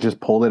just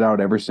pulled it out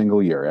every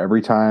single year.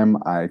 Every time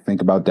I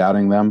think about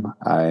doubting them,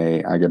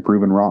 I get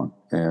proven wrong.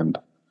 And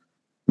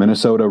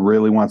Minnesota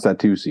really wants that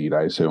 2 seed,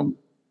 I assume.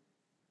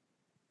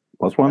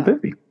 Plus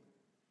 150.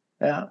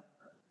 Yeah.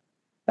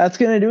 That's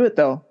going to do it,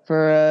 though,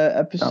 for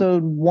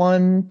episode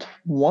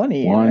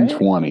 120.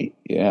 120. Right?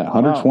 Yeah,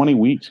 120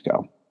 weeks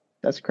ago.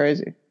 That's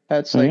crazy.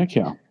 That's like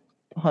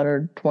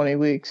 120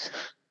 weeks.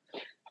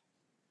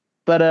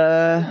 But,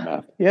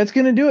 it's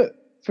going to do it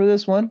for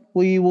this one.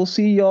 We will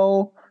see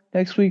y'all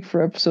next week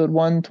for episode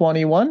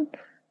 121.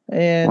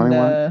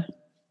 And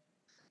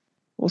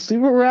we'll see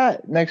where we're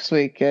at next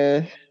week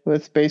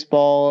with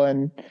baseball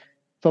and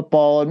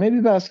football and maybe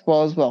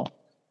basketball as well.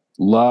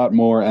 A lot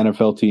more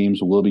NFL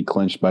teams will be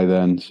clinched by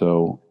then,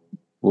 so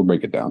we'll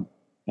break it down.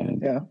 And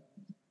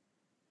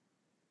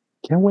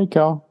can't wait,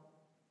 Cal.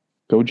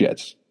 Go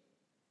Jets.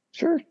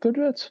 Sure, go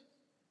Jets.